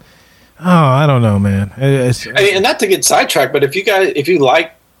amazed, and I don't know, man. I mean, and not to get sidetracked, but if you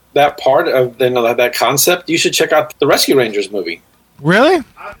like that part of that concept, you should check out the Rescue Rangers movie. Really?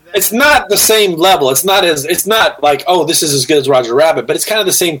 It's not the same level. It's not like, oh, this is as good as Roger Rabbit, but it's kind of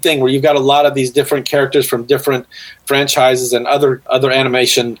the same thing where you've got a lot of these different characters from different franchises and other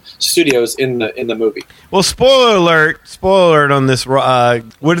animation studios in the movie. Well, spoiler alert on this.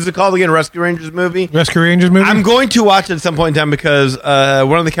 What is it called again? Rescue Rangers movie. I'm going to watch it at some point in time because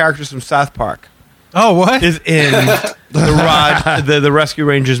one of the characters from South Park. Oh, what is in the Rescue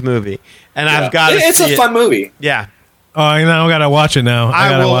Rangers movie? And I've got. It's a fun movie. Yeah. Oh, I gotta watch it now.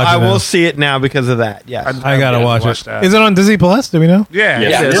 I will see it now because of that. Yes, I gotta watch it. That. Is it on Disney Plus? Do we know? Yeah,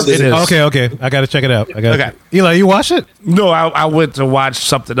 it is. Okay. I gotta check it out. Okay. Eli, you watched it? No, I went to watch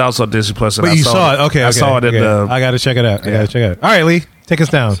something else on Disney Plus. But you saw it. Okay. I saw it in the. I gotta check it out. All right, Lee, take us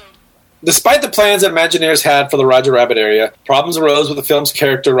down. Despite the plans that Imagineers had for the Roger Rabbit area, problems arose with the film's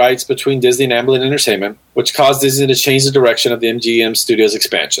character rights between Disney and Amblin Entertainment, which caused Disney to change the direction of the MGM Studios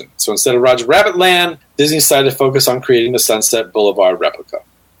expansion. So instead of Roger Rabbit Land, Disney decided to focus on creating the Sunset Boulevard replica.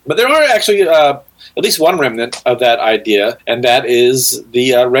 But there are actually at least one remnant of that idea, and that is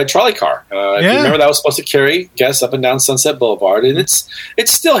the red trolley car. If you remember, that was supposed to carry guests up and down Sunset Boulevard, and it's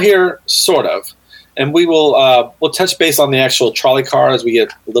still here, sort of. And we will we'll touch base on the actual trolley car as we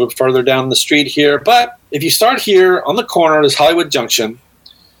get a little further down the street here. But if you start here on the corner, there's Hollywood Junction.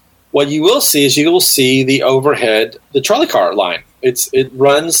 What you will see is the overhead, the trolley car line. It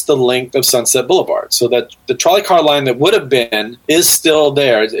runs the length of Sunset Boulevard. So that the trolley car line that would have been is still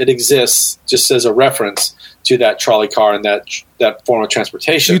there. It exists just as a reference to that trolley car and that form of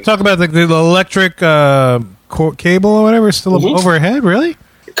transportation. You talk about the electric cable or whatever is still overhead, really?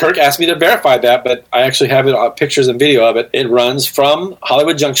 Kirk asked me to verify that, but I actually have it pictures and video of it. It runs from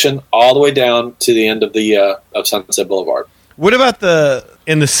Hollywood Junction all the way down to the end of of Sunset Boulevard. What about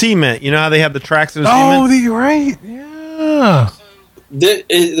in the cement? You know how they have the tracks in the cement? Oh, you're right. Yeah.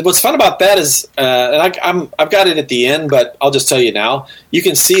 What's fun about that is, and I've got it at the end, but I'll just tell you now. You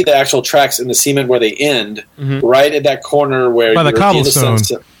can see the actual tracks in the cement where they end, right at that corner where by the cobblestone.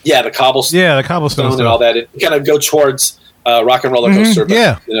 The cobblestone. Yeah, the cobblestone and all that. It kind of go towards Rock and Roller Coaster.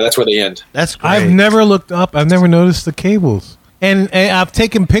 But, that's where they end. That's great. I've never looked up. I've never noticed the cables. And I've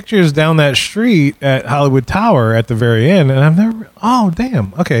taken pictures down that street at Hollywood Tower at the very end, and I've never. Oh,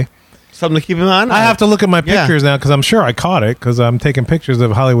 damn. Okay. Something to keep in mind. I have to look at my pictures now because I'm sure I caught it because I'm taking pictures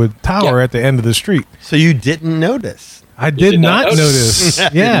of Hollywood Tower at the end of the street. So you didn't notice? I did not notice. I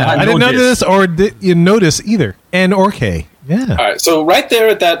didn't notice, or did you notice either? N or K. Yeah. All right. So right there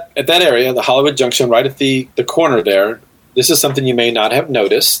at that area, the Hollywood Junction, right at the corner there. This is something you may not have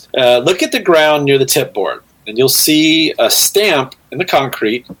noticed. Look at the ground near the tip board, and you'll see a stamp in the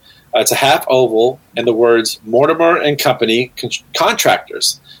concrete. It's a half oval, and the words Mortimer and Company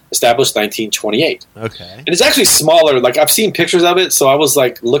Contractors, established 1928. Okay. And it's actually smaller. Like, I've seen pictures of it, so I was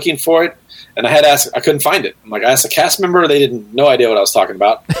like looking for it, and I couldn't find it. I asked a cast member, they didn't no idea what I was talking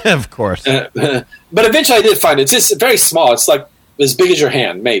about. Of course. But eventually I did find it. It's just very small. It's like as big as your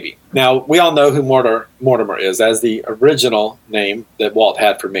hand, maybe. Now, we all know who Mortimer is as the original name that Walt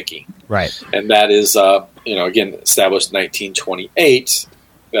had for Mickey. Right. And that is, again, established in 1928.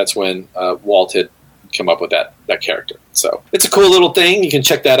 That's when Walt had come up with that character. So it's a cool little thing. You can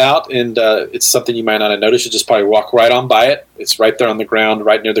check that out, and it's something you might not have noticed. You just probably walk right on by it. It's right there on the ground,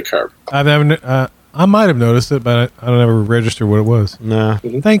 right near the curb. I might have noticed it, but I don't ever register what it was. No.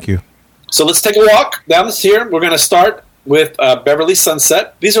 Mm-hmm. Thank you. So let's take a walk down this here. We're going to start with Beverly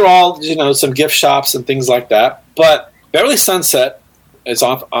Sunset. These are all, some gift shops and things like that. But Beverly Sunset is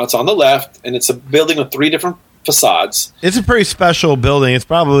on the left, and it's a building with 3 different facades. It's a pretty special building. It's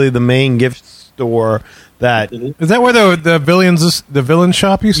probably the main gift store that... Is that where the villain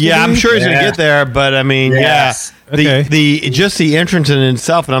shop used to be? Yeah, I'm sure he's going to get there, but I mean, yes. Okay. Just the entrance in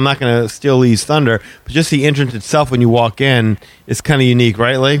itself, and I'm not going to steal Lee's thunder, but just the entrance itself when you walk in is kind of unique,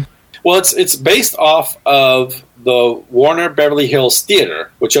 right, Lee? Well, it's based off of the Warner Beverly Hills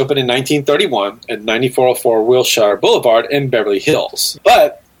Theater, which opened in 1931 at 9404 Wilshire Boulevard in Beverly Hills.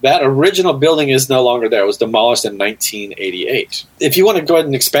 But that original building is no longer there. It was demolished in 1988. If you want to go ahead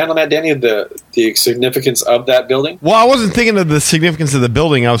and expand on that, Danny, the significance of that building. Well, I wasn't thinking of the significance of the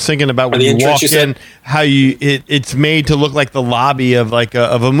building. I was thinking about when you walk in, how it's made to look like the lobby of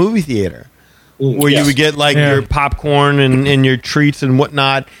of a movie theater, where you would get your popcorn and your treats and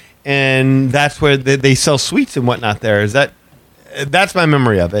whatnot. And that's where they sell sweets and whatnot there. That's my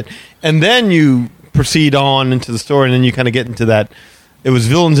memory of it. And then you proceed on into the store, and then you kind of get into that. It was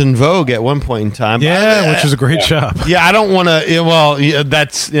Villains in Vogue at one point in time. Yeah, which is a great shop. Yeah, I don't want to.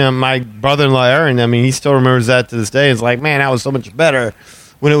 That's my brother-in-law Aaron. I mean, he still remembers that to this day. It's like, man, that was so much better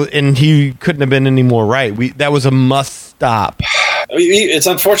when it was, and he couldn't have been any more right. That was a must stop. It's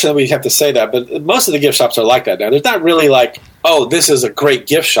unfortunate we have to say that, but most of the gift shops are like that now. There's not really this is a great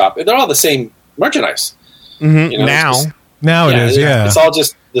gift shop. They're all the same merchandise. Mm-hmm. Now it is. It's all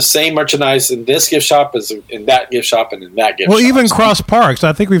just the same merchandise in this gift shop as in that gift shop and in that gift shop. Well, even Cross Parks,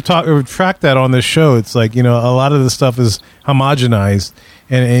 I think we've tracked that on this show. It's like, a lot of the stuff is homogenized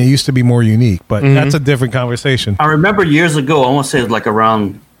and it used to be more unique, but that's a different conversation. I remember years ago, I want to say it was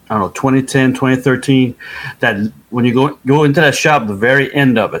around I don't know, 2010, 2013, that when you go into that shop, the very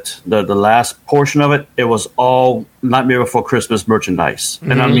end of it, the last portion of it, it was all Nightmare Before Christmas merchandise.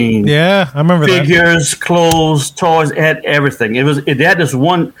 Mm-hmm. And I mean, yeah, I remember figures, clothes, toys, it had everything. It had this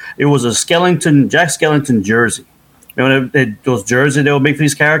one, it was a Jack Skellington jersey. You know, those jerseys they would make for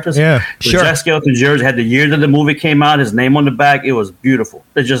these characters? Yeah, sure. Jack Skellington jersey had the year that the movie came out, his name on the back. It was beautiful.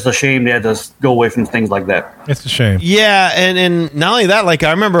 It's just a shame they had to go away from things like that. It's a shame. Yeah, and not only that, like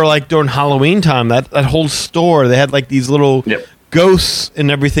I remember like during Halloween time, that whole store, they had like these little ghosts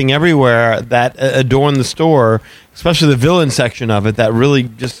and everything everywhere that adorn the store, especially the villain section of it, that really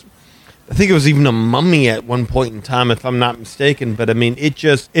just... I think it was even a mummy at one point in time, if I'm not mistaken. But I mean,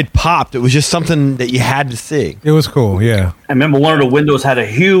 it popped. It was just something that you had to see. It was cool, yeah. I remember one of the windows had a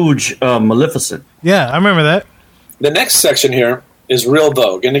huge Maleficent. Yeah, I remember that. The next section here is Real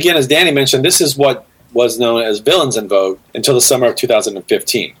Vogue. And again, as Danny mentioned, this is what was known as Villains in Vogue until the summer of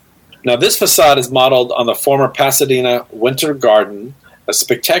 2015. Now, this facade is modeled on the former Pasadena Winter Garden, a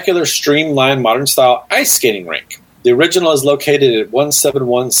spectacular streamlined modern-style ice skating rink. The original is located at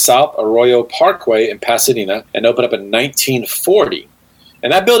 171 South Arroyo Parkway in Pasadena and opened up in 1940.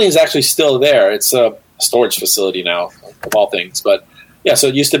 And that building is actually still there. It's a storage facility now, of all things. But yeah, so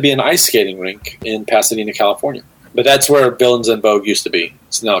it used to be an ice skating rink in Pasadena, California. But that's where Villains in Vogue used to be.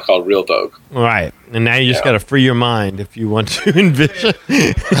 It's now called Real Vogue. Right. And now you just got to free your mind if you want to envision.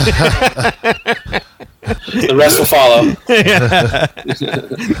 The rest will follow.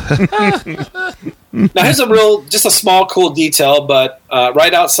 Now, here's just a small, cool detail, but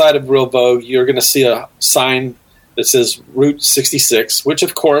right outside of Real Vogue, you're going to see a sign that says Route 66, which,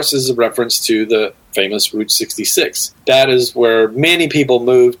 of course, is a reference to the famous Route 66. That is where many people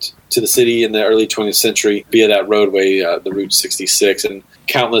moved to the city in the early 20th century via that roadway, the Route 66, and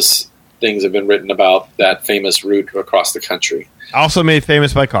countless things have been written about that famous route across the country. Also made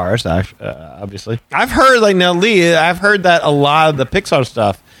famous by cars, obviously. I've heard, like, now, Lee, I've heard that a lot of the Pixar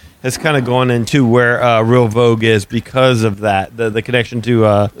stuff has kind of gone into where Real Vogue is because of that, the connection to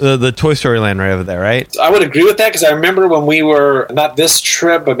the Toy Story Land right over there, right? I would agree with that because I remember when we were, not this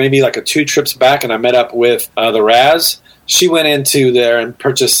trip, but maybe like 2 trips back, and I met up with the Raz. She went into there and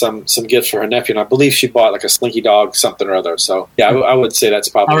purchased some gifts for her nephew, and I believe she bought like a Slinky Dog something or other. So, yeah, I would say that's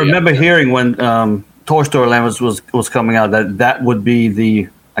probably... I remember hearing when Toy Story Land was coming out that would be the,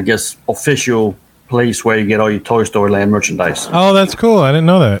 I guess, official place where you get all your Toy Story Land merchandise. Oh, that's cool. I didn't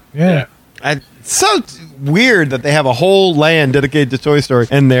know that. Yeah. It's so weird that they have a whole land dedicated to Toy Story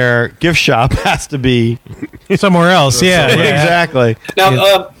and their gift shop has to be somewhere else. Yeah, exactly.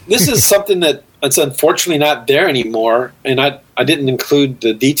 Now, this is something that's unfortunately not there anymore, and I didn't include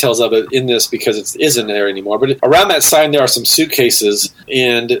the details of it in this because it isn't there anymore. But around that sign, there are some suitcases,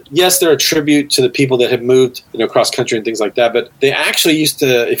 and yes, they're a tribute to the people that have moved, cross country and things like that. But they actually used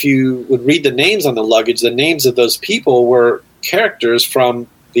to, if you would read the names on the luggage, the names of those people were characters from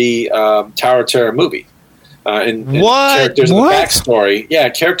the Tower of Terror movie. And characters in the backstory. Yeah,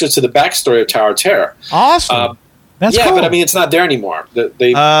 characters to the backstory of Tower of Terror. Awesome. That's cool. But I mean, it's not there anymore.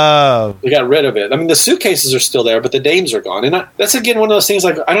 They got rid of it. I mean, the suitcases are still there, but the names are gone. And that's again one of those things.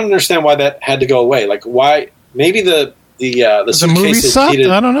 Like, I don't understand why that had to go away. Like, why? Maybe the movie sucked.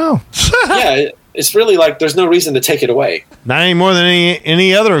 I don't know. Yeah, it's really like there's no reason to take it away. Not any more than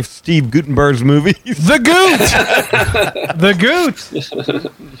any other of Steve Guttenberg's movies. The Goot, the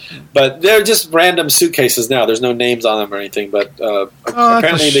Goot. But they're just random suitcases now. There's no names on them or anything. But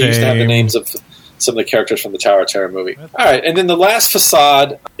apparently they used to have the names of some of the characters from the Tower of Terror movie. All right, and then the last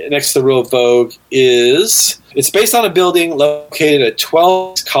facade next to Real Vogue it's based on a building located at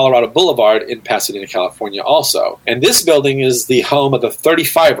 12 Colorado Boulevard in Pasadena, California also. And this building is the home of the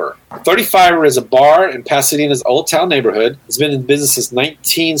 35er. 35er is a bar in Pasadena's Old Town neighborhood. It's been in business since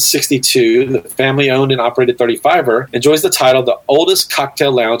 1962. The family-owned and operated 35er enjoys the title the oldest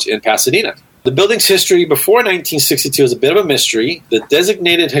cocktail lounge in Pasadena. The building's history before 1962 is a bit of a mystery. The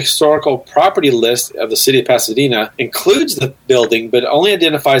designated historical property list of the city of Pasadena includes the building, but only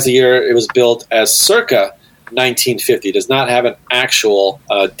identifies the year it was built as circa 1950. It does not have an actual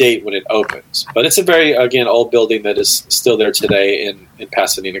date when it opens. But it's a very, again, old building that is still there today in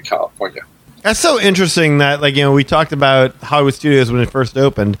Pasadena, California. That's so interesting that, we talked about Hollywood Studios when it first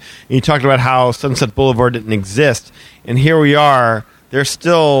opened, and you talked about how Sunset Boulevard didn't exist. And here we are. They're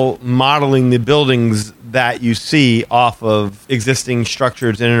still modeling the buildings that you see off of existing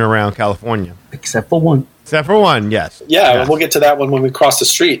structures in and around California. Except for one. Except for one, yes. Yeah, yes. We'll get to that one when we cross the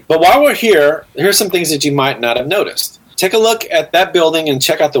street. But while we're here, here's some things that you might not have noticed. Take a look at that building and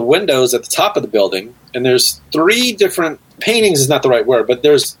check out the windows at the top of the building. And there's 3 different paintings is not the right word, but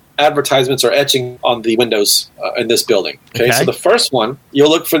there's advertisements or etching on the windows in this building. Okay, so the first one, you'll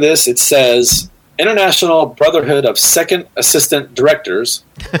look for this. It says, International Brotherhood of Second Assistant Directors,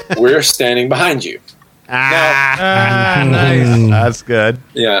 we're standing behind you. Nice. That's good.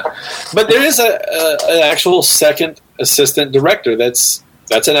 Yeah. But there is an actual second assistant director. That's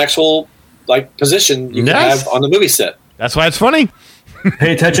an actual position you can have on the movie set. That's why it's funny.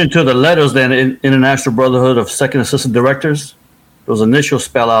 Pay attention to the letters then in International Brotherhood of Second Assistant Directors. Those initials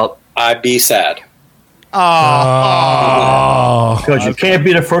spell out I'd be sad. Oh. Because you can't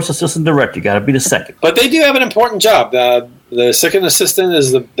be the first assistant director. You got to be the second. But they do have an important job. The second assistant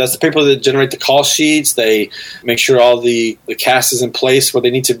that's the people that generate the call sheets. They make sure all the cast is in place where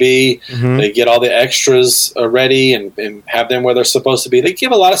they need to be. Mm-hmm. They get all the extras ready and have them where they're supposed to be. They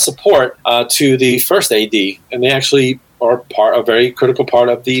give a lot of support to the first AD, and they actually are a very critical part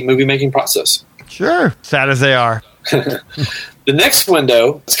of the movie making process. Sure, sad as they are. The next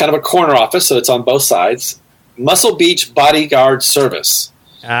window is kind of a corner office, so it's on both sides. Muscle Beach Bodyguard Service.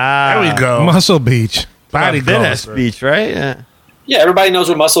 There we go. Muscle Beach. Venice Beach, right? Yeah, everybody knows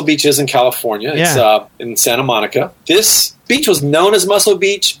where Muscle Beach is in California. It's in Santa Monica. This beach was known as Muscle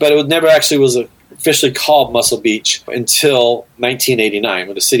Beach, but it never actually was officially called Muscle Beach until 1989,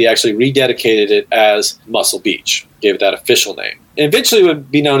 when the city actually rededicated it as Muscle Beach, gave it that official name. And eventually it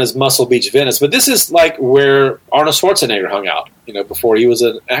would be known as Muscle Beach, Venice. But this is like where Arnold Schwarzenegger hung out, before he was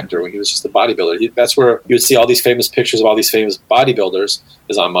an actor, when he was just a bodybuilder. That's where you would see all these famous pictures of all these famous bodybuilders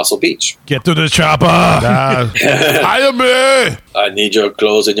is on Muscle Beach. Get to the chopper. I need your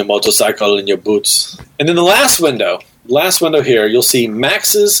clothes and your motorcycle and your boots. And then the last window here, you'll see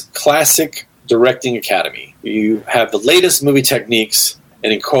Max's Classic Directing Academy. You have the latest movie techniques,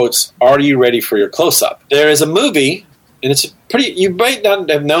 and in quotes, are you ready for your close-up? There is a movie, and it's you might not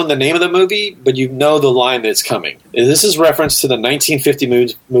have known the name of the movie, but you know the line that's coming. And this is reference to the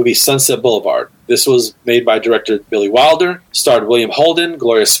 1950 movie Sunset Boulevard. This was made by director Billy Wilder, starred William Holden,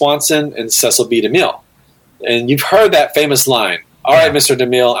 Gloria Swanson, and Cecil B. DeMille. And you've heard that famous line, all right, Mr.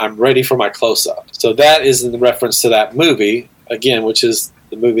 DeMille, I'm ready for my close-up. So that is in reference to that movie, again, which is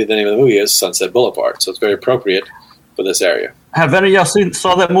the name of the movie is Sunset Boulevard. So it's very appropriate for this area. Have any of y'all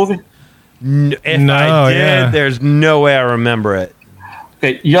saw that movie? If I did, there's no way I remember it.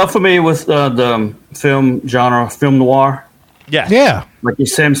 Okay, y'all familiar with the film genre, film noir? Yes. Yeah. Like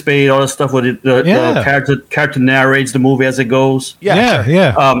Sam Spade, all that stuff where the character narrates the movie as it goes. Yeah.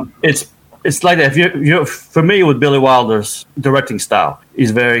 It's like that. If you're familiar with Billy Wilder's directing style,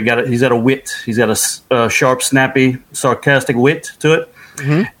 he's got a wit. He's got a sharp, snappy, sarcastic wit to it.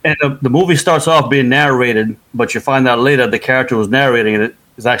 Mm-hmm. And the movie starts off being narrated, but you find out later the character who's narrating it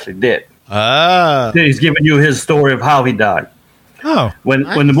is actually dead. He's giving you his story of how he died. Oh, when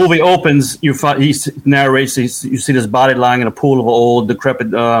the movie opens, he narrates. You see this body lying in a pool of an old,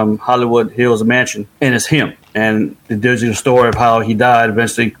 decrepit Hollywood Hills mansion, and it's him. And it tells you the story of how he died.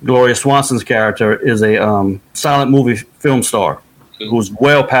 Eventually, Gloria Swanson's character is a silent movie film star who's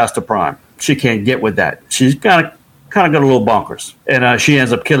well past her prime. She can't get with that. She's kind of got a little bonkers, and she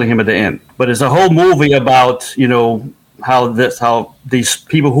ends up killing him at the end. But it's a whole movie about how these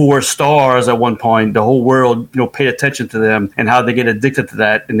people who were stars at one point, the whole world, pay attention to them, and how they get addicted to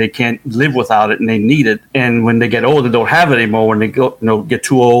that, and they can't live without it, and they need it. And when they get older, they don't have it anymore. When they get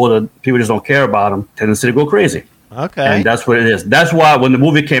too old, and people just don't care about them, tendency to go crazy. Okay, and that's what it is. That's why when the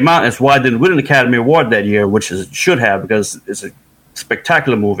movie came out, that's why it didn't win an Academy Award that year, which it should have, because it's a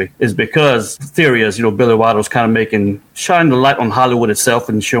spectacular movie, is because the theory is, Billy Wilder was kind of shining the light on Hollywood itself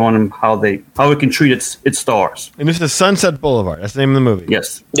and showing them how it can treat its stars. And this is Sunset Boulevard. That's the name of the movie.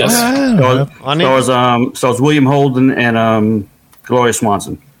 Yes. Stars William Holden and Gloria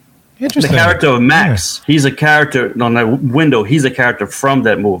Swanson. Interesting. The character of Max, he's a character on that window. He's a character from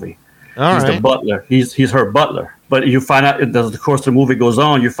that movie. He's the butler. He's her butler. But you find out, as the course of the movie goes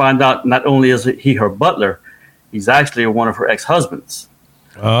on, you find out not only is he her butler, he's actually one of her ex-husbands.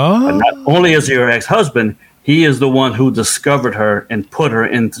 Oh. And not only is he her ex-husband, he is the one who discovered her and put her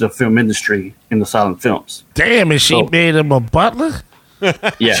into the film industry in the silent films. Damn, and she made him a butler?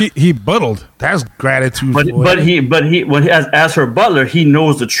 Yeah. He buttled. That's gratitude. But as her butler, he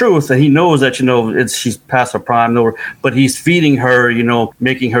knows the truth, and he knows that she's past her prime. But he's feeding her,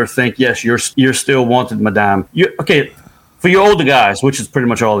 making her think, yes, you're still wanted, madame. Okay. For your older guys, which is pretty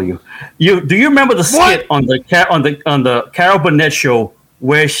much all of you, do you remember the skit on the Carol Burnett show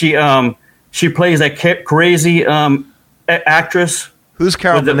where she plays that crazy actress? Who's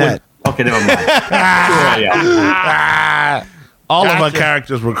Carol Burnett? Okay, never mind. All of our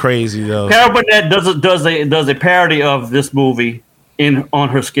characters were crazy though. Carol Burnett does a parody of this movie on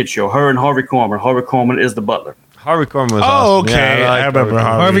her skit show. Her and Harvey Korman. Harvey Korman is the butler. Harvey Korman was awesome. Okay. I remember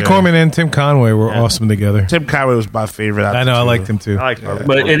Harvey Korman and Tim Conway were awesome together. Tim Conway was my favorite. I know, I liked him too. I like Harvey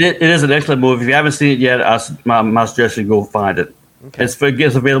But it is an excellent movie. If you haven't seen it yet, my suggestion, go find it. Okay. It's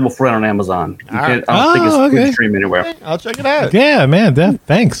available for rent on Amazon. I don't think it's stream anywhere. I'll check it out. Yeah, man.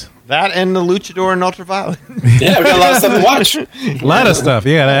 Thanks. That and the Luchador and Ultraviolet. Yeah, we got a lot of stuff to watch. A lot of stuff.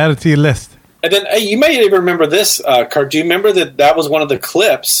 Yeah, add it to your list. And then you may even remember this, Kurt. Do you remember that was one of the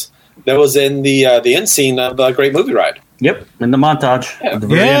clips that was in the end scene of Great Movie Ride? Yep, in the montage. Yeah, the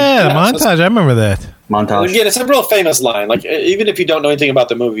montage. I remember that. Montage. Again, it's a real famous line. Like, even if you don't know anything about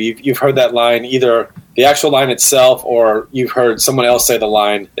the movie, you've heard that line, either the actual line itself or you've heard someone else say the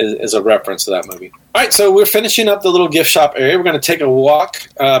line as a reference to that movie. All right, so we're finishing up the little gift shop area. We're going to take a walk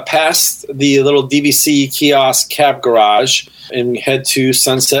past the little DVC kiosk cab garage and head to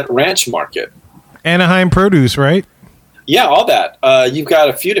Sunset Ranch Market. Anaheim Produce, right? Yeah, all that. You've got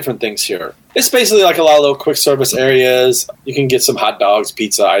a few different things here. It's basically like a lot of little quick service areas. You can get some hot dogs,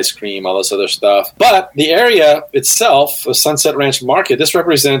 pizza, ice cream, all this other stuff. But the area itself, the Sunset Ranch Market, this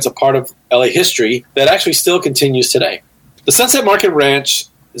represents a part of LA history that actually still continues today. The Sunset Market Ranch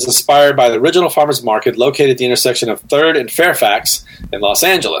is inspired by the original farmers market located at the intersection of 3rd and Fairfax in Los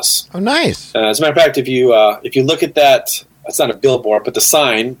Angeles. Oh, nice. As a matter of fact, if you look at that, it's not a billboard, but the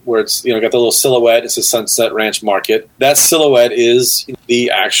sign where it's got the little silhouette, it says Sunset Ranch Market. That silhouette is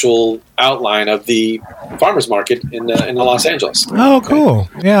the actual outline of the farmers market in Los Angeles. Oh, cool.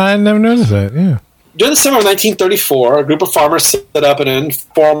 Yeah, I never noticed that. Yeah. During the summer of 1934, a group of farmers set up an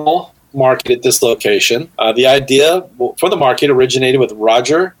informal market at this location. The idea for the market originated with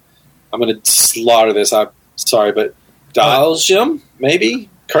Roger. I'm going to slaughter this. I'm sorry, but Dalsham, maybe?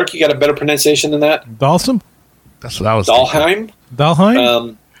 Kirk, you got a better pronunciation than that? Dalsham? That's what I was Dalheim?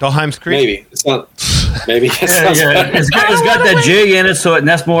 Dalheim? Dalheim's Creek? Maybe. It's not. Maybe. It's got that J in it, so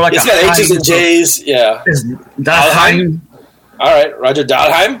that's more like it's got H's and J's. Yeah. Dalheim. All right, Roger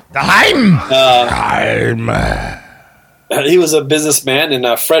Dalheim. He was a businessman,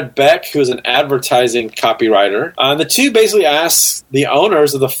 and Fred Beck, who was an advertising copywriter. The two basically asked the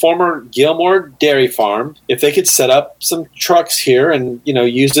owners of the former Gilmore Dairy Farm if they could set up some trucks here and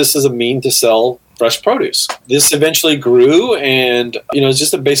use this as a mean to sell fresh produce. This eventually grew, and it was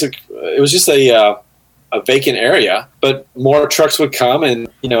just a vacant area, but more trucks would come, and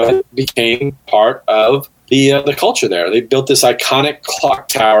it became part of the culture there. They built this iconic clock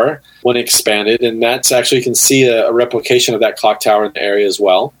tower when it expanded, and that's actually, you can see a replication of that clock tower in the area as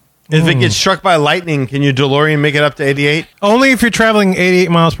well. If it gets struck by lightning, can your DeLorean make it up to 88? Only if you're traveling 88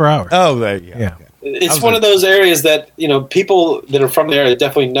 miles per hour. Oh, there you go. Yeah. Okay. It's one of those areas that people that are from the area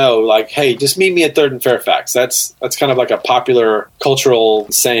definitely know. Like, hey, just meet me at 3rd and Fairfax. That's kind of like a popular cultural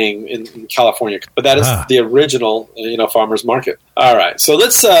saying in California. But that is the original, farmers market. All right, so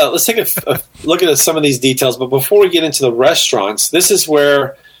let's take a look at some of these details. But before we get into the restaurants, this is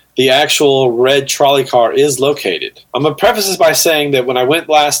where the actual red trolley car is located. I'm going to preface this by saying that when I went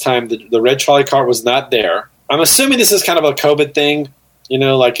last time, the red trolley car was not there. I'm assuming this is kind of a COVID thing.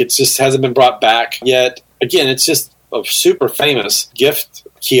 Like it just hasn't been brought back yet. Again, it's just a super famous gift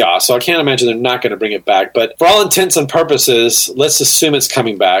kiosk, so I can't imagine they're not going to bring it back. But for all intents and purposes, let's assume it's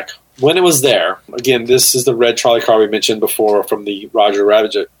coming back. When it was there, again, this is the red trolley car we mentioned before from the Roger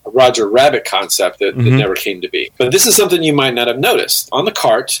Rabbit concept that never came to be. But this is something you might not have noticed. On the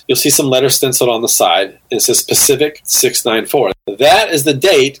cart, you'll see some letters stenciled on the side, and it says Pacific 694. That is the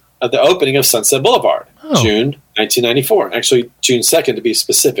date of the opening of Sunset Boulevard. June 1994. Actually, June 2nd to be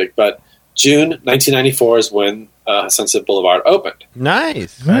specific, but June 1994 is when Sunset Boulevard opened.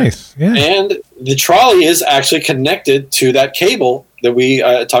 Nice. Yeah. And the trolley is actually connected to that cable that we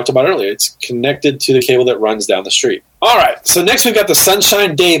talked about earlier. It's connected to the cable that runs down the street. All right, so next we've got the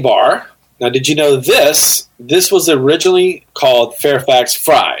Sunshine Day Bar. Now, did you know this? This was originally called Fairfax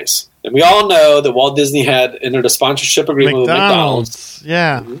Fries. And we all know that Walt Disney had entered a sponsorship agreement with McDonald's.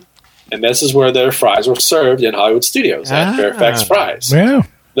 Yeah. Mm-hmm. And this is where their fries were served in Hollywood Studios at Fairfax Fries. Yeah.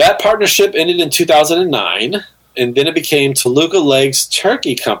 That partnership ended in 2009, and then it became Toluca Legs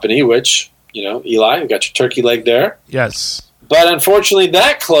Turkey Company, which, Eli, you got your turkey leg there. Yes. But unfortunately,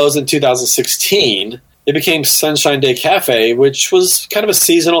 that closed in 2016. It became Sunshine Day Cafe, which was kind of a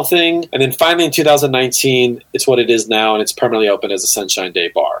seasonal thing. And then finally in 2019, it's what it is now, and it's permanently open as a Sunshine Day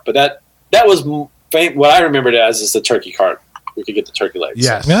Bar. But that was what I remembered as is the turkey cart. We could get the turkey legs.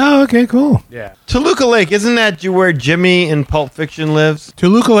 Yes. Oh, okay, cool. Yeah. Toluca Lake, isn't that where Jimmy in Pulp Fiction lives?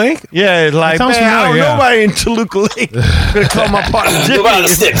 Toluca Lake? Yeah, like, sounds familiar, nobody in Toluca Lake. I'm going to call my partner Jimmy. Nobody on the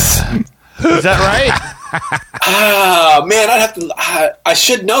sticks. Is that right? Man, I'd have to. I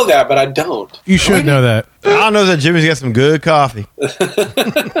should know that, but I don't. You should know that. I know that Jimmy's got some good coffee.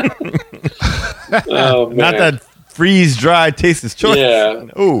 Oh, man. Not that freeze dried Taster's Choice. Yeah.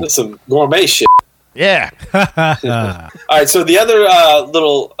 Ooh. That's some gourmet shit. Yeah. All right. So the other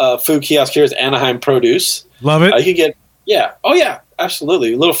little food kiosk here is Anaheim Produce. Love it. You can get, oh yeah,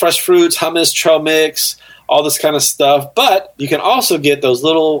 absolutely. Little fresh fruits, hummus, trail mix, all this kind of stuff. But you can also get those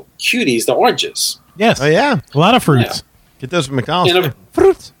little cuties, the oranges. Yes. Oh yeah. A lot of fruits. Get those from McDonald's.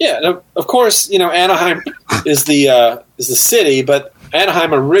 Fruits. Yeah. And of course, Anaheim is the city, but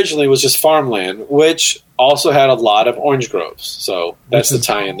Anaheim originally was just farmland, which also had a lot of orange groves. So that's the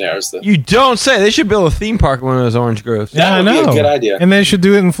tie-in there. You don't say. They should build a theme park in one of those orange groves. That would be a good idea. And they should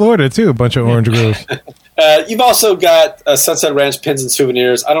do it in Florida, too, a bunch of orange groves. You've also got Sunset Ranch pins and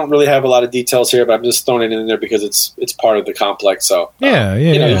souvenirs. I don't really have a lot of details here, but I'm just throwing it in there because it's part of the complex. So you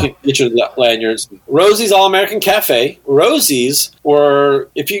can get your lanyards. Rosie's All American Cafe. Rosie's were,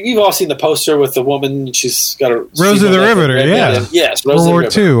 if you've all seen the poster with the woman, she's got a Rosie the Riveter. Yeah, yes, Rosie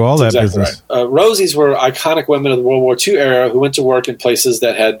World War II, all that business. Right. Rosie's were iconic women of the World War II era who went to work in places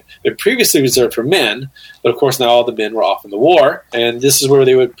that had been previously reserved for men, but of course now all the men were off in the war, and this is where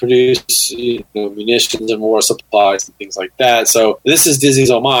they would produce munitions and war supplies and things like that. So this is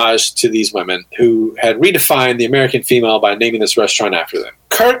Disney's homage to these women who had redefined the American female by naming this restaurant after them.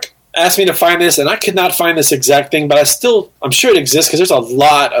 Kirk asked me to find this, and I could not find this exact thing, but I'm sure it exists because there's a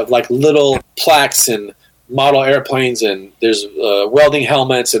lot of like little plaques and model airplanes, and there's welding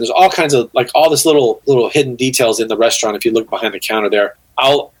helmets, and there's all kinds of like all this little hidden details in the restaurant. If you look behind the counter there,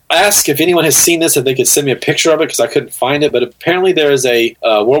 I'll ask if anyone has seen this, if they could send me a picture of it because I couldn't find it. But apparently there is a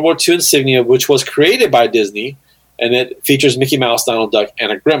World War II insignia which was created by Disney, and it features Mickey Mouse, Donald Duck,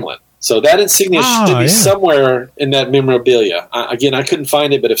 and a gremlin. So that insignia should be somewhere in that memorabilia. Again, I couldn't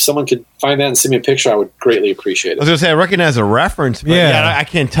find it, but if someone could find that and send me a picture, I would greatly appreciate it. I was going to say, I recognize a reference, but I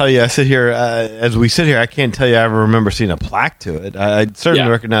can't tell you. I sit here, as we sit here, I can't tell you I ever remember seeing a plaque to it. I certainly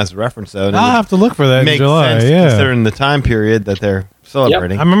recognize the reference, though. I'll have to look for that in July. Sense considering the time period that they're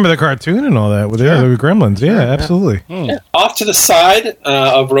celebrating. I remember the cartoon and all that with the Gremlins. Yeah, absolutely. Yeah. Off to the side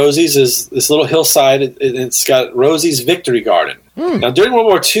of Rosie's is this little hillside. It's got Rosie's Victory Garden. Now, during World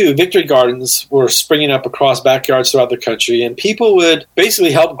War II, victory gardens were springing up across backyards throughout the country, and people would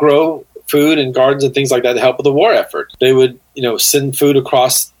basically help grow food and gardens and things like that to help with the war effort. They would, send food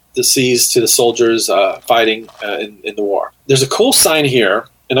across the seas to the soldiers fighting in the war. There's a cool sign here,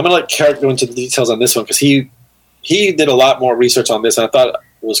 and I'm going to let Carrick go into the details on this one because he did a lot more research on this, and I thought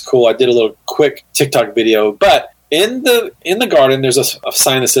it was cool. I did a little quick TikTok video, but in the garden, there's a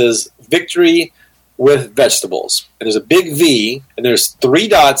sign that says "Victory with Vegetables," and there's a big V, and there's 3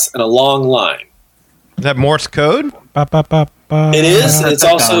 dots and a long line. Is that Morse code? It is. It's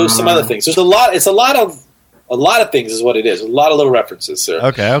also some other things. There's a lot. It's a lot of things, is what it is. A lot of little references there.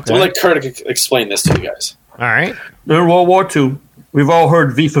 Okay. So I'm gonna let Kurt explain this to you guys. All right. During World War II, we've all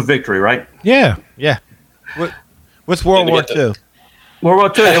heard V for victory, right? Yeah. What's World War II? World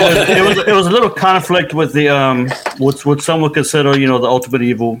War II. It was a little conflict with the what some would consider the ultimate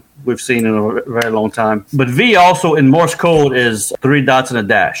evil we've seen in a very long time. But V also in Morse code is 3 dots and a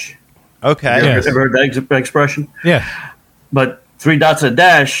dash. Okay. You ever heard that expression? Yeah. But 3 dots and a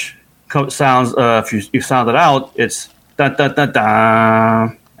dash sounds if you sound it out, it's da da da da,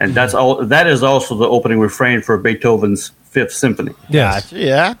 and that's all. That is also the opening refrain for Beethoven's 5th Symphony. Yes. Gotcha,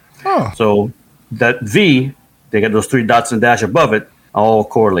 yeah. Oh. So that V, they got those 3 dots and dash above it, all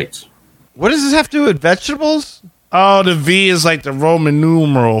correlates. What does this have to do with vegetables? Oh, the V is like the Roman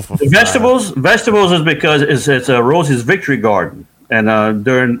numeral for vegetables. Vegetables is because it's Rosie's Victory Garden, and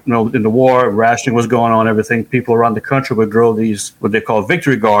during in the war, rationing was going on. Everything, people around the country would grow these what they call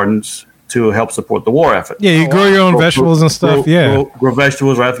victory gardens to help support the war effort. Yeah, you grow your own vegetables and stuff. Grow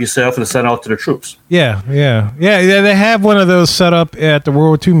vegetables right for yourself and send out to the troops. Yeah. They have one of those set up at the World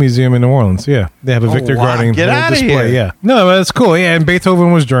War II Museum in New Orleans. Yeah, they have a victory garden display. Here. Yeah, no, that's cool. Yeah, and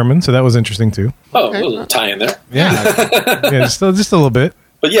Beethoven was German, so that was interesting too. Oh, a little tie in there. Yeah, just a little bit.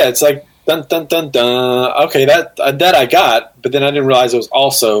 But yeah, it's like dun dun dun dun. Okay, that I got, but then I didn't realize it was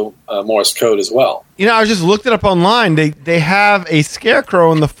also Morse code as well. I just looked it up online. They have a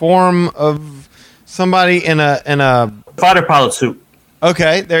scarecrow in the form of somebody in a fighter pilot suit.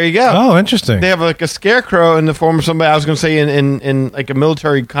 Okay, there you go. Oh, interesting. They have like a scarecrow in the form of somebody. I was going to say in like a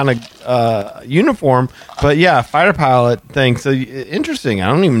military kind of uniform, but yeah, fighter pilot thing. So interesting. I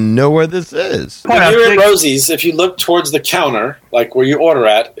don't even know where this is. When you're at Rosie's, if you look towards the counter, like where you order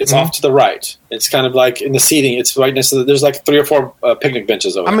at, it's off to the right. It's kind of like in the seating. It's right next to there's like 3 or 4 picnic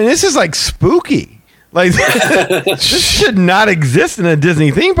benches over there. I mean, this is like spooky. Like this should not exist in a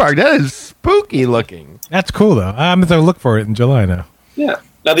Disney theme park. That is spooky looking. That's cool though. I'm going to look for it in July now. Yeah.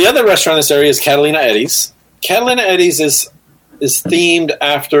 Now the other restaurant in this area is Catalina Eddie's. Catalina Eddie's is themed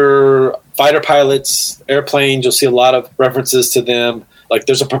after fighter pilots, airplanes. You'll see a lot of references to them. Like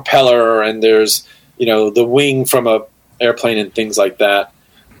there's a propeller and there's, the wing from a airplane and things like that.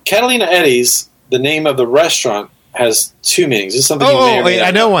 Catalina Eddie's, the name of the restaurant, has two meanings. This is something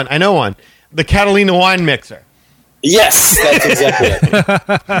I know one. The Catalina Wine Mixer. Yes, that's exactly it.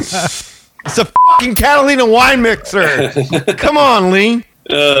 It's a fucking Catalina Wine Mixer. Come on, Lee.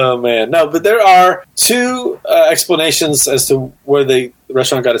 Oh, man. No, but there are two explanations as to where the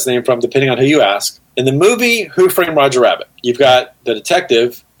restaurant got its name from, depending on who you ask. In the movie Who Framed Roger Rabbit, you've got the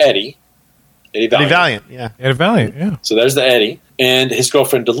detective, Eddie Valiant. Eddie Valiant, yeah. So there's the Eddie. And his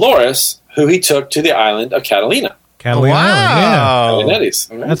girlfriend, Dolores, who he took to the island of Catalina. Catalina Island, yeah. Eddie's.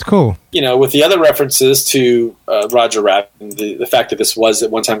 Right? That's cool. With the other references to Roger Rabbit, and the fact that this was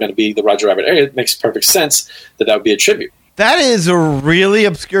at one time going to be the Roger Rabbit area, it makes perfect sense that would be a tribute. That is a really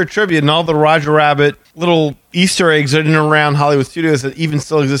obscure tribute, and all the Roger Rabbit little Easter eggs in and around Hollywood Studios that even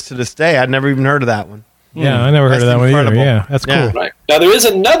still exist to this day. I'd never even heard of that one. Yeah, I never heard of that one either. Yeah, that's cool. Right. Now, there is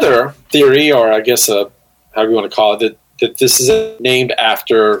another theory, or I guess however you want to call it, that this is named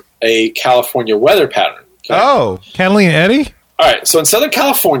after a California weather pattern. Okay? Oh. Catalina Eddy? All right, so in Southern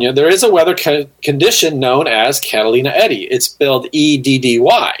California, there is a weather condition known as Catalina Eddy. It's spelled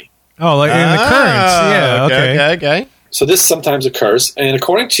EDDY. Oh, like in the currents. Yeah, okay. So this sometimes occurs. And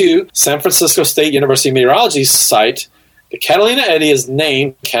according to San Francisco State University Meteorology site, the Catalina Eddy is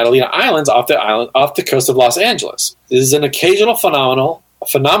named Catalina Islands off the coast of Los Angeles. This is an occasional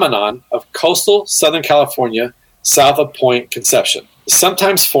phenomenon of coastal Southern California south of Point Conception. It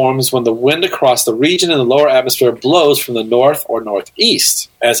sometimes forms when the wind across the region in the lower atmosphere blows from the north or northeast.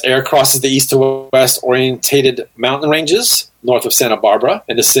 As air crosses the east to west orientated mountain ranges north of Santa Barbara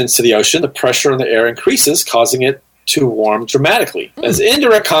and descends to the ocean, the pressure in the air increases, causing it to warm dramatically. As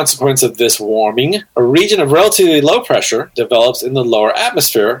indirect consequence of this warming, a region of relatively low pressure develops in the lower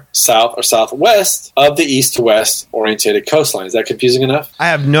atmosphere, south or southwest of the east to west orientated coastline. Is that confusing enough? I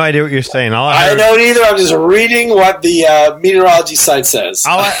have no idea what you're saying. I don't either. I'm just reading what the meteorology site says.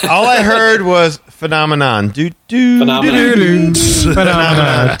 All I heard was phenomenon. Phenomenon.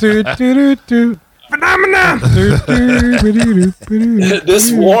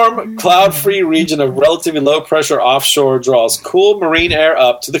 This warm, cloud-free region of relatively low pressure offshore draws cool marine air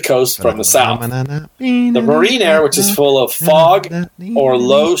up to the coast from the south. The marine air, which is full of fog or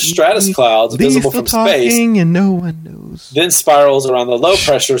low stratus clouds visible from space, and no one knows, then spirals around the low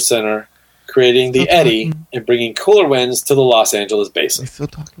pressure center, creating the eddy and bringing cooler winds to the Los Angeles basin. So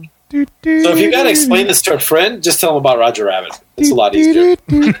if you got to explain this to a friend, just tell them about Roger Rabbit. It's a lot easier.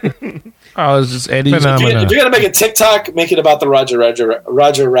 Oh, it's just Eddie. If you're going to make a TikTok, make it about the Roger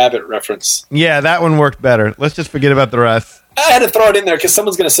Rabbit reference. Yeah, that one worked better. Let's just forget about the rest. I had to throw it in there because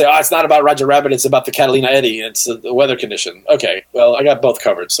someone's going to say, "Oh, it's not about Roger Rabbit; it's about the Catalina Eddy. It's the weather condition." Okay, well, I got both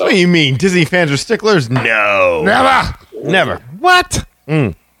covered. So, what do you mean, Disney fans are sticklers? No, never. What?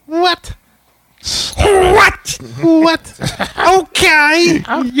 What? Okay.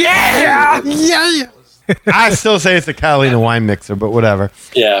 Yeah. I still say it's the Catalina Wine Mixer, but whatever.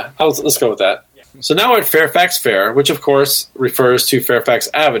 Yeah, let's go with that. So now we're at Fairfax Fair, which of course refers to Fairfax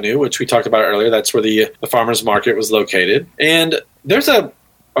Avenue, which we talked about earlier. That's where the farmers market was located. And there's a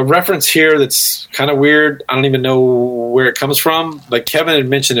reference here that's kind of weird. I don't even know where it comes from. Like Kevin had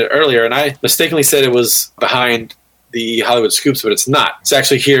mentioned it earlier, and I mistakenly said it was behind the Hollywood Scoops, but it's not. It's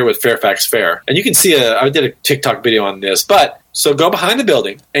actually here with Fairfax Fair. And you can see I did a TikTok video on this, so go behind the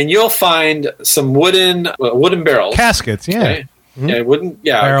building and you'll find some wooden barrels. Caskets, yeah. Okay? Mm-hmm. Yeah, wooden,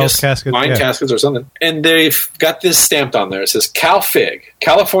 barrels, caskets, wine caskets or something. And they've got this stamped on there. It says Cal Fig,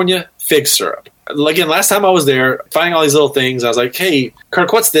 California Fig Syrup. Again, last time I was there, finding all these little things, I was like, hey,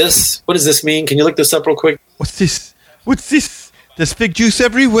 Kirk, what's this? What does this mean? Can you look this up real quick? What's this? There's fig juice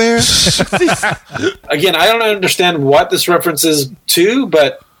everywhere. Again, I don't understand what this references to,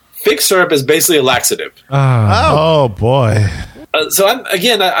 but fig syrup is basically a laxative. Oh boy. So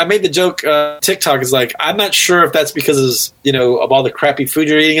I made the joke. TikTok is like, I'm not sure if that's because of all the crappy food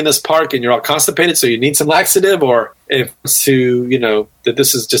you're eating in this park and you're all constipated, so you need some laxative, or if it's to that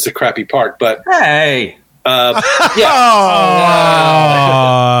this is just a crappy park. But hey,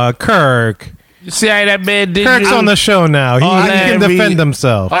 Kirk. You see how that man did? Kirk's on the show now. He can defend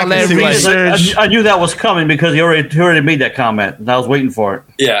himself. I knew that was coming because he already made that comment, and I was waiting for it.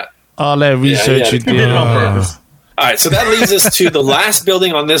 Yeah. All that research you did on purpose. All right, so that leads us to the last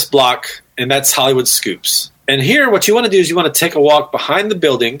building on this block, and that's Hollywood Scoops. And here, what you want to do is you want to take a walk behind the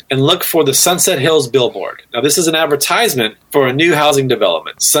building and look for the Sunset Hills billboard. Now, this is an advertisement for a new housing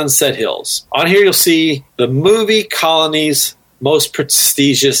development, Sunset Hills. On here, you'll see the movie colony's most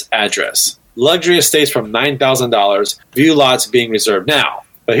prestigious address. Luxury estates from $9,000, view lots being reserved. Now,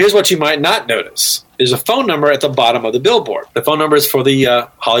 But here's what you might not notice. There's a phone number at the bottom of the billboard. The phone number is for the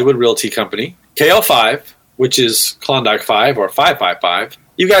Hollywood Realty Company, KL5, which is Klondike 5 or 555.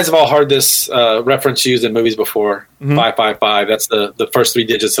 You guys have all heard this reference used in movies before. 555, that's the first 3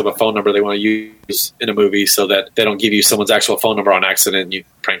 digits of a phone number they want to use in a movie so that they don't give you someone's actual phone number on accident and you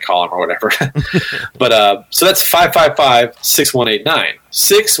prank call them or whatever. But so that's 555-6189.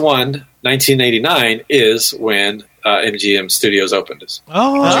 6/1/1989 is when MGM Studios opened.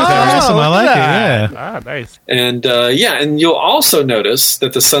 Awesome. I like it. Yeah. Nice. And and you'll also notice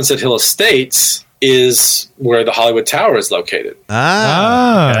that the Sunset Hill Estates is where the Hollywood Tower is located.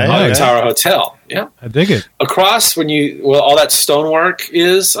 Hollywood Tower Hotel. Yeah, I dig it. Across all that stonework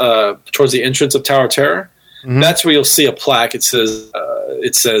is towards the entrance of Tower of Terror. That's where you'll see a plaque. It says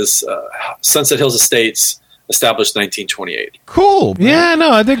Sunset Hills Estates, established 1928. Cool. Man. Yeah,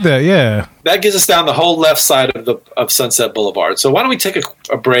 no, I dig that. Yeah, that gives us down the whole left side of Sunset Boulevard. So why don't we take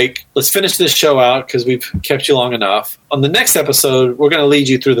a break? Let's finish this show out because we've kept you long enough. On the next episode, we're going to lead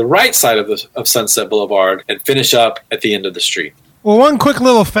you through the right side of Sunset Boulevard and finish up at the end of the street. Well, one quick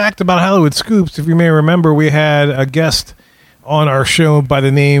little fact about Hollywood Scoops, if you may remember, we had a guest on our show by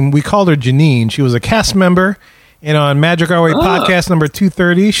the name, we called her Janine. She was a cast member, and on Magic Our Way podcast number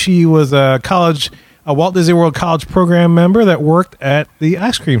 230, she was a Walt Disney World College program member that worked at the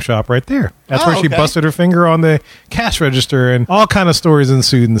ice cream shop right there. That's where she busted her finger on the cash register, and all kind of stories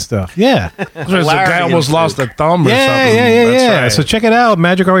ensued and stuff. Yeah. The guy almost lost a thumb or something. Yeah. Right. So check it out.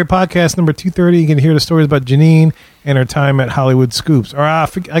 Magic Our Way podcast number 230. You can hear the stories about Janine and her time at Hollywood Scoops. Or I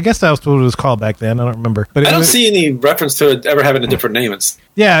guess that was what it was called back then. I don't remember. But I don't see any reference to it ever having a different name.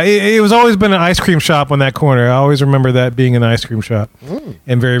 It was always been an ice cream shop on that corner. I always remember that being an ice cream shop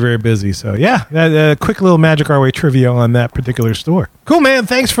and very, very busy. So, yeah, quick little Magic Our Way trivia on that particular store. Cool, man.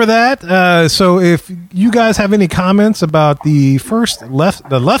 Thanks for that. So if you guys have any comments about the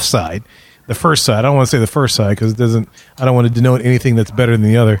left side, the first side, I don't want to say the first side because I don't want to denote anything that's better than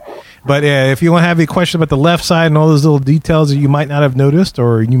the other. But if you want to have any questions about the left side and all those little details that you might not have noticed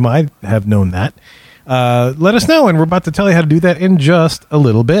or you might have known that, let us know, and we're about to tell you how to do that in just a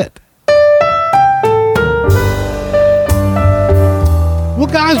little bit. Well,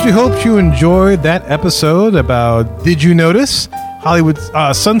 guys, we hope you enjoyed that episode about Did You Notice? Hollywood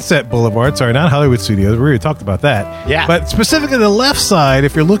Sunset Boulevard. Sorry, not Hollywood Studios. We already talked about that. Yeah. But specifically the left side,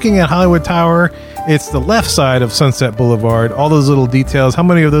 if you're looking at Hollywood Tower, it's the left side of Sunset Boulevard. All those little details. How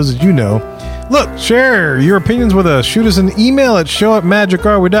many of those did you know? Look, share your opinions with us. Shoot us an email at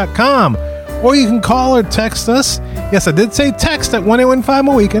show@magicourway.com. Or you can call or text us. Yes, I did say text at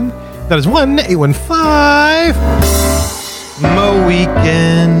 1-815-MOWEEKEND. That is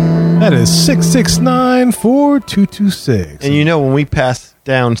 1-815-MOWEEKEND. That is 669-4226. And when we pass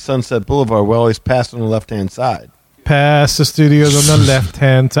down Sunset Boulevard, we always pass on the left-hand side. Pass the studios on the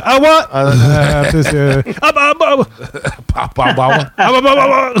left-hand side. What?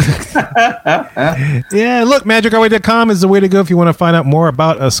 Yeah, look, magicourway.com is the way to go if you want to find out more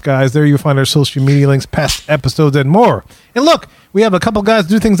about us, guys. There you'll find our social media links, past episodes, and more. And look, we have a couple guys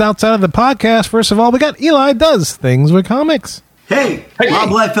do things outside of the podcast. First of all, we got Eli Does Things with Comics. Hey, Rob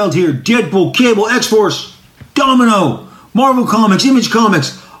Liefeld here. Deadpool, Cable, X-Force, Domino, Marvel Comics, Image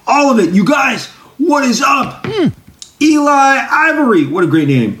Comics, all of it. You guys, what is up? Eli Ivory. What a great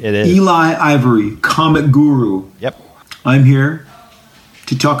name. It is. Eli Ivory, comic guru. Yep. I'm here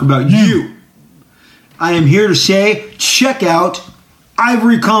to talk about you. I am here to say, check out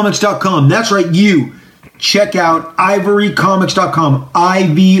ivorycomics.com. That's right, you. Check out ivorycomics.com.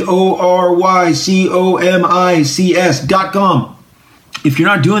 ivorycomics.com. If you're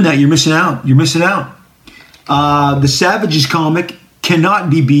not doing that, you're missing out. The Savages comic cannot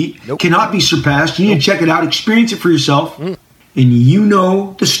be beat, cannot be surpassed. You need to check it out, experience it for yourself, and you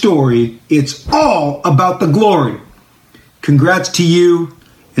know the story. It's all about the glory. Congrats to you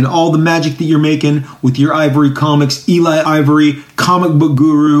and all the magic that you're making with your Ivory Comics. Eli Ivory, comic book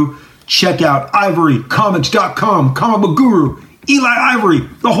guru. Check out ivorycomics.com, comic book guru, Eli Ivory,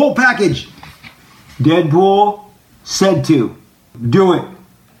 the whole package. Deadpool said to. Do it.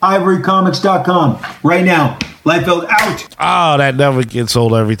 ivorycomics.com right now. Liefeld out. Oh, that never gets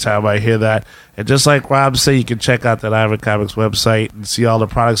old every time I hear that. And just like Rob said, you can check out that Ivory Comics website and see all the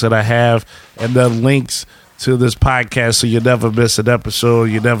products that I have and the links to this podcast so you never miss an episode,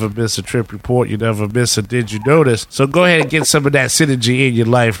 you never miss a trip report, you never miss a Did You Notice. So go ahead and get some of that synergy in your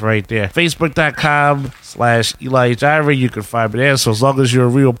life right there. Facebook.com/Eli H. Ivory. You can find me there. So as long as you're a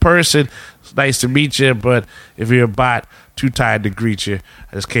real person, it's nice to meet you. But if you're a bot, too tired to greet you.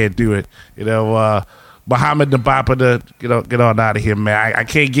 I just can't do it. Muhammad Nabapa, get on out of here, man. I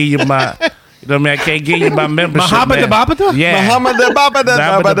can't give you my You know what I mean? I can't give you my membership. Muhammad the Babada? Yeah. Muhammad the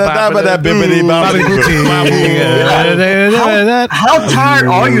How tired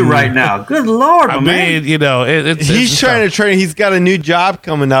are you right now? Good Lord, man. You know, he's trying to train. He's got a new job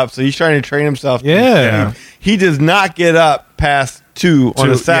coming up, so he's trying to train himself. Yeah. He does not get up past 2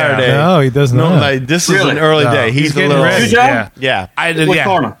 on a Saturday. Yeah. No, he does not. No, this is an early day. He's getting ready. Yeah. What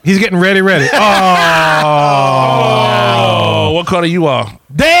corner? He's getting ready. Oh, what corner you are?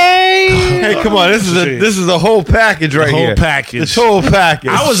 Dang! Hey, come on! This is a whole package right here. Package. The total package.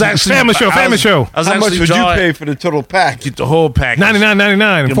 I was actually family show. How much would you pay for the total package? Get the whole package.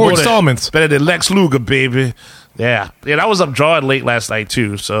 $99.99 4 installments. Better than Lex Luger, baby. Yeah, I was up drawing late last night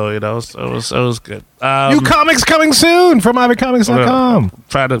too, so it was good. New comics coming soon from ivycomics.com.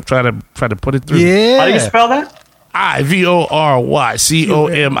 Try to put it through. Yeah. How do you spell that?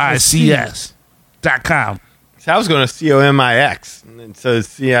 IVORYCOMICS.com. So I was going to COMIX, and so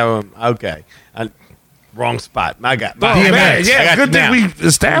COM. Okay, wrong spot. I got DMX. Yeah, good thing we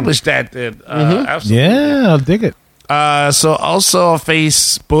established that. Then, absolutely. Yeah, I'll dig it. So also on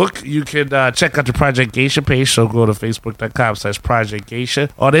Facebook, you can check out the Project Geisha page. So go to facebook.com/Project Geisha.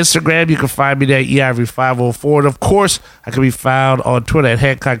 On Instagram, you can find me there, EIV504. And of course, I can be found on Twitter at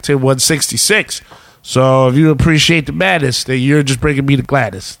Hancock10166. So if you appreciate the madness, then you're just bringing me the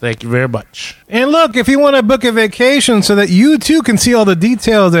gladness. Thank you very much. And look, if you want to book a vacation so that you too can see all the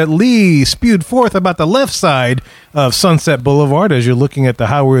details that Lee spewed forth about the left side of Sunset Boulevard as you're looking at the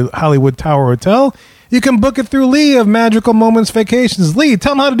Hollywood Tower Hotel, you can book it through Lee of Magical Moments Vacations. Lee,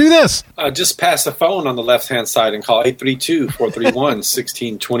 tell them how to do this. Just pass the phone on the left-hand side and call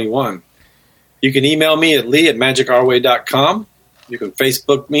 832-431-1621. You can email me at lee@magicourway.com. You can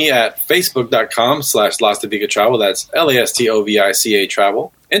Facebook me at facebook.com/Lastovica Travel. That's LASTOVICA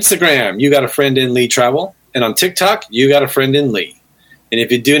Travel. Instagram, you got a friend in Lee Travel. And on TikTok, you got a friend in Lee. And if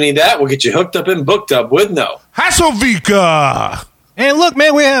you do any of that, we'll get you hooked up and booked up with no Hasselvika. And look,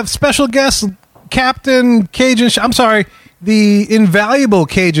 man, we have special guest Captain Cajun. The invaluable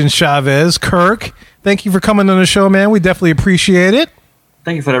Cajun Chavez, Kirk. Thank you for coming on the show, man. We definitely appreciate it.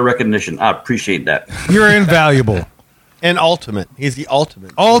 Thank you for that recognition. I appreciate that. You're invaluable. And ultimate. He's the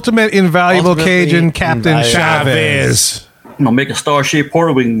ultimate. Ultimate invaluable Cajun Captain Chavez. Make a star-shaped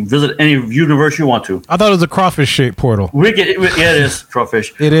portal. We can visit any universe you want to. I thought it was a crawfish-shaped portal. Yeah, it is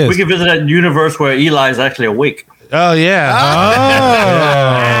crawfish. It is. We can visit that universe where Eli is actually awake. Oh, yeah.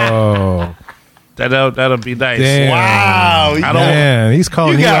 Oh. That'll be nice. Damn. Wow. Man, he's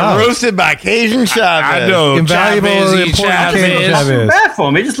calling you got out. roasted by Cajun Chavez. I know. Invaluable, important Cajun Chavez. Bad for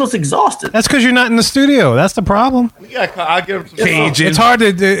him. He just looks exhausted. That's because you're not in the studio. That's the problem. I'll give him some Cajun. It's hard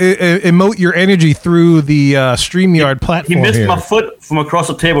to emote your energy through the StreamYard platform. He missed here. my foot from across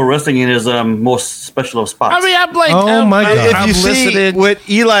the table resting in his most special of spots. I mean, I'm like, oh my God. If you see what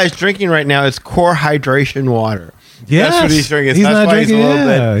Eli's drinking right now, it's core hydration water. Yes. That's what he's drinking. He's That's not why drinking. he's a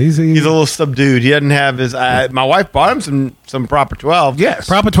little bit. He's a little subdued. He doesn't have his. My wife bought him some Proper 12. Yes,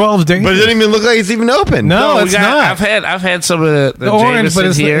 Proper 12 is dangerous. But it doesn't even look like it's even open. No, it's not. I've had some of the orange,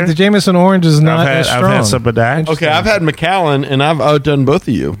 but here. The Jameson orange is not as strong. I've had some of that. Okay, I've had Macallan, and I've outdone both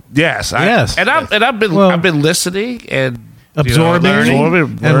of you. Yes, yes. I've been listening and absorbing,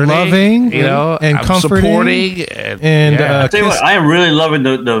 learning, and loving, and comforting, supporting, and I tell you what, I am really loving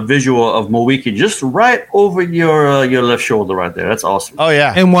the visual of Mawiki just right over your left shoulder right there. That's awesome. Oh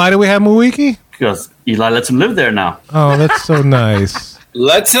yeah. And why do we have Mawiki? Because Eli lets him live there now. Oh, that's so nice.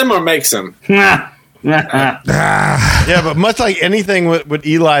 Lets him or makes him? Yeah, but much like anything with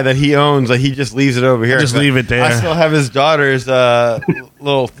Eli that he owns, he just leaves it over here. Just leave it there. I still have his daughter's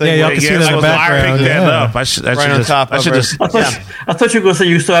little thing. Yeah, y'all can see that in the background. Pick that up. I thought you were going to say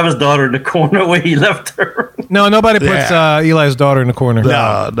you still have his daughter in the corner where he left her. No, nobody puts Eli's daughter in the corner.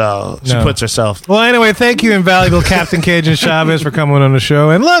 No. She puts herself. Well, anyway, thank you, invaluable Captain Cajun Chavez, for coming on the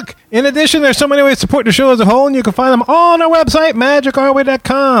show. And look, in addition, there's so many ways to support the show as a whole, and you can find them all on our website,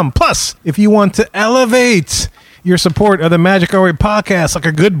 magicourway.com. Plus, if you want to elevate your support of the Magic Our Way podcast like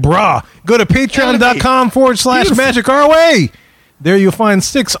a good bra, go to patreon.com/Magic Our Way. There you'll find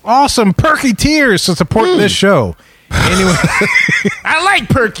 6 awesome perky tiers to support this show. Anyway, I like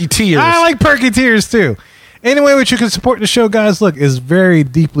perky tiers. I like perky tiers too. Anyway, which you can support the show, guys, look, is very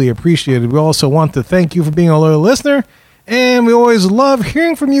deeply appreciated. We also want to thank you for being a loyal listener, and we always love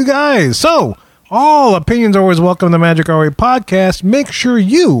hearing from you guys. So, all opinions are always welcome in the Magic Our Way podcast. Make sure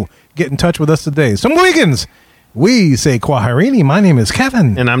you get in touch with us today. Some weekends, we say Kwaharini. My name is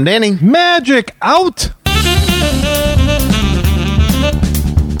Kevin. And I'm Danny. Magic out.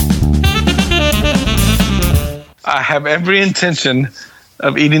 I have every intention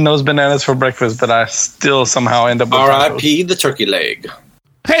of eating those bananas for breakfast, but I still somehow end up with R.I.P. the turkey leg.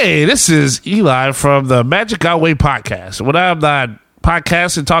 Hey, this is Eli from the Magic Our Way podcast. When I'm not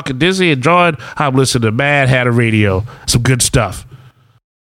podcasting, talking Disney, enjoying, I'm listening to Mad Hatter Radio. Some good stuff.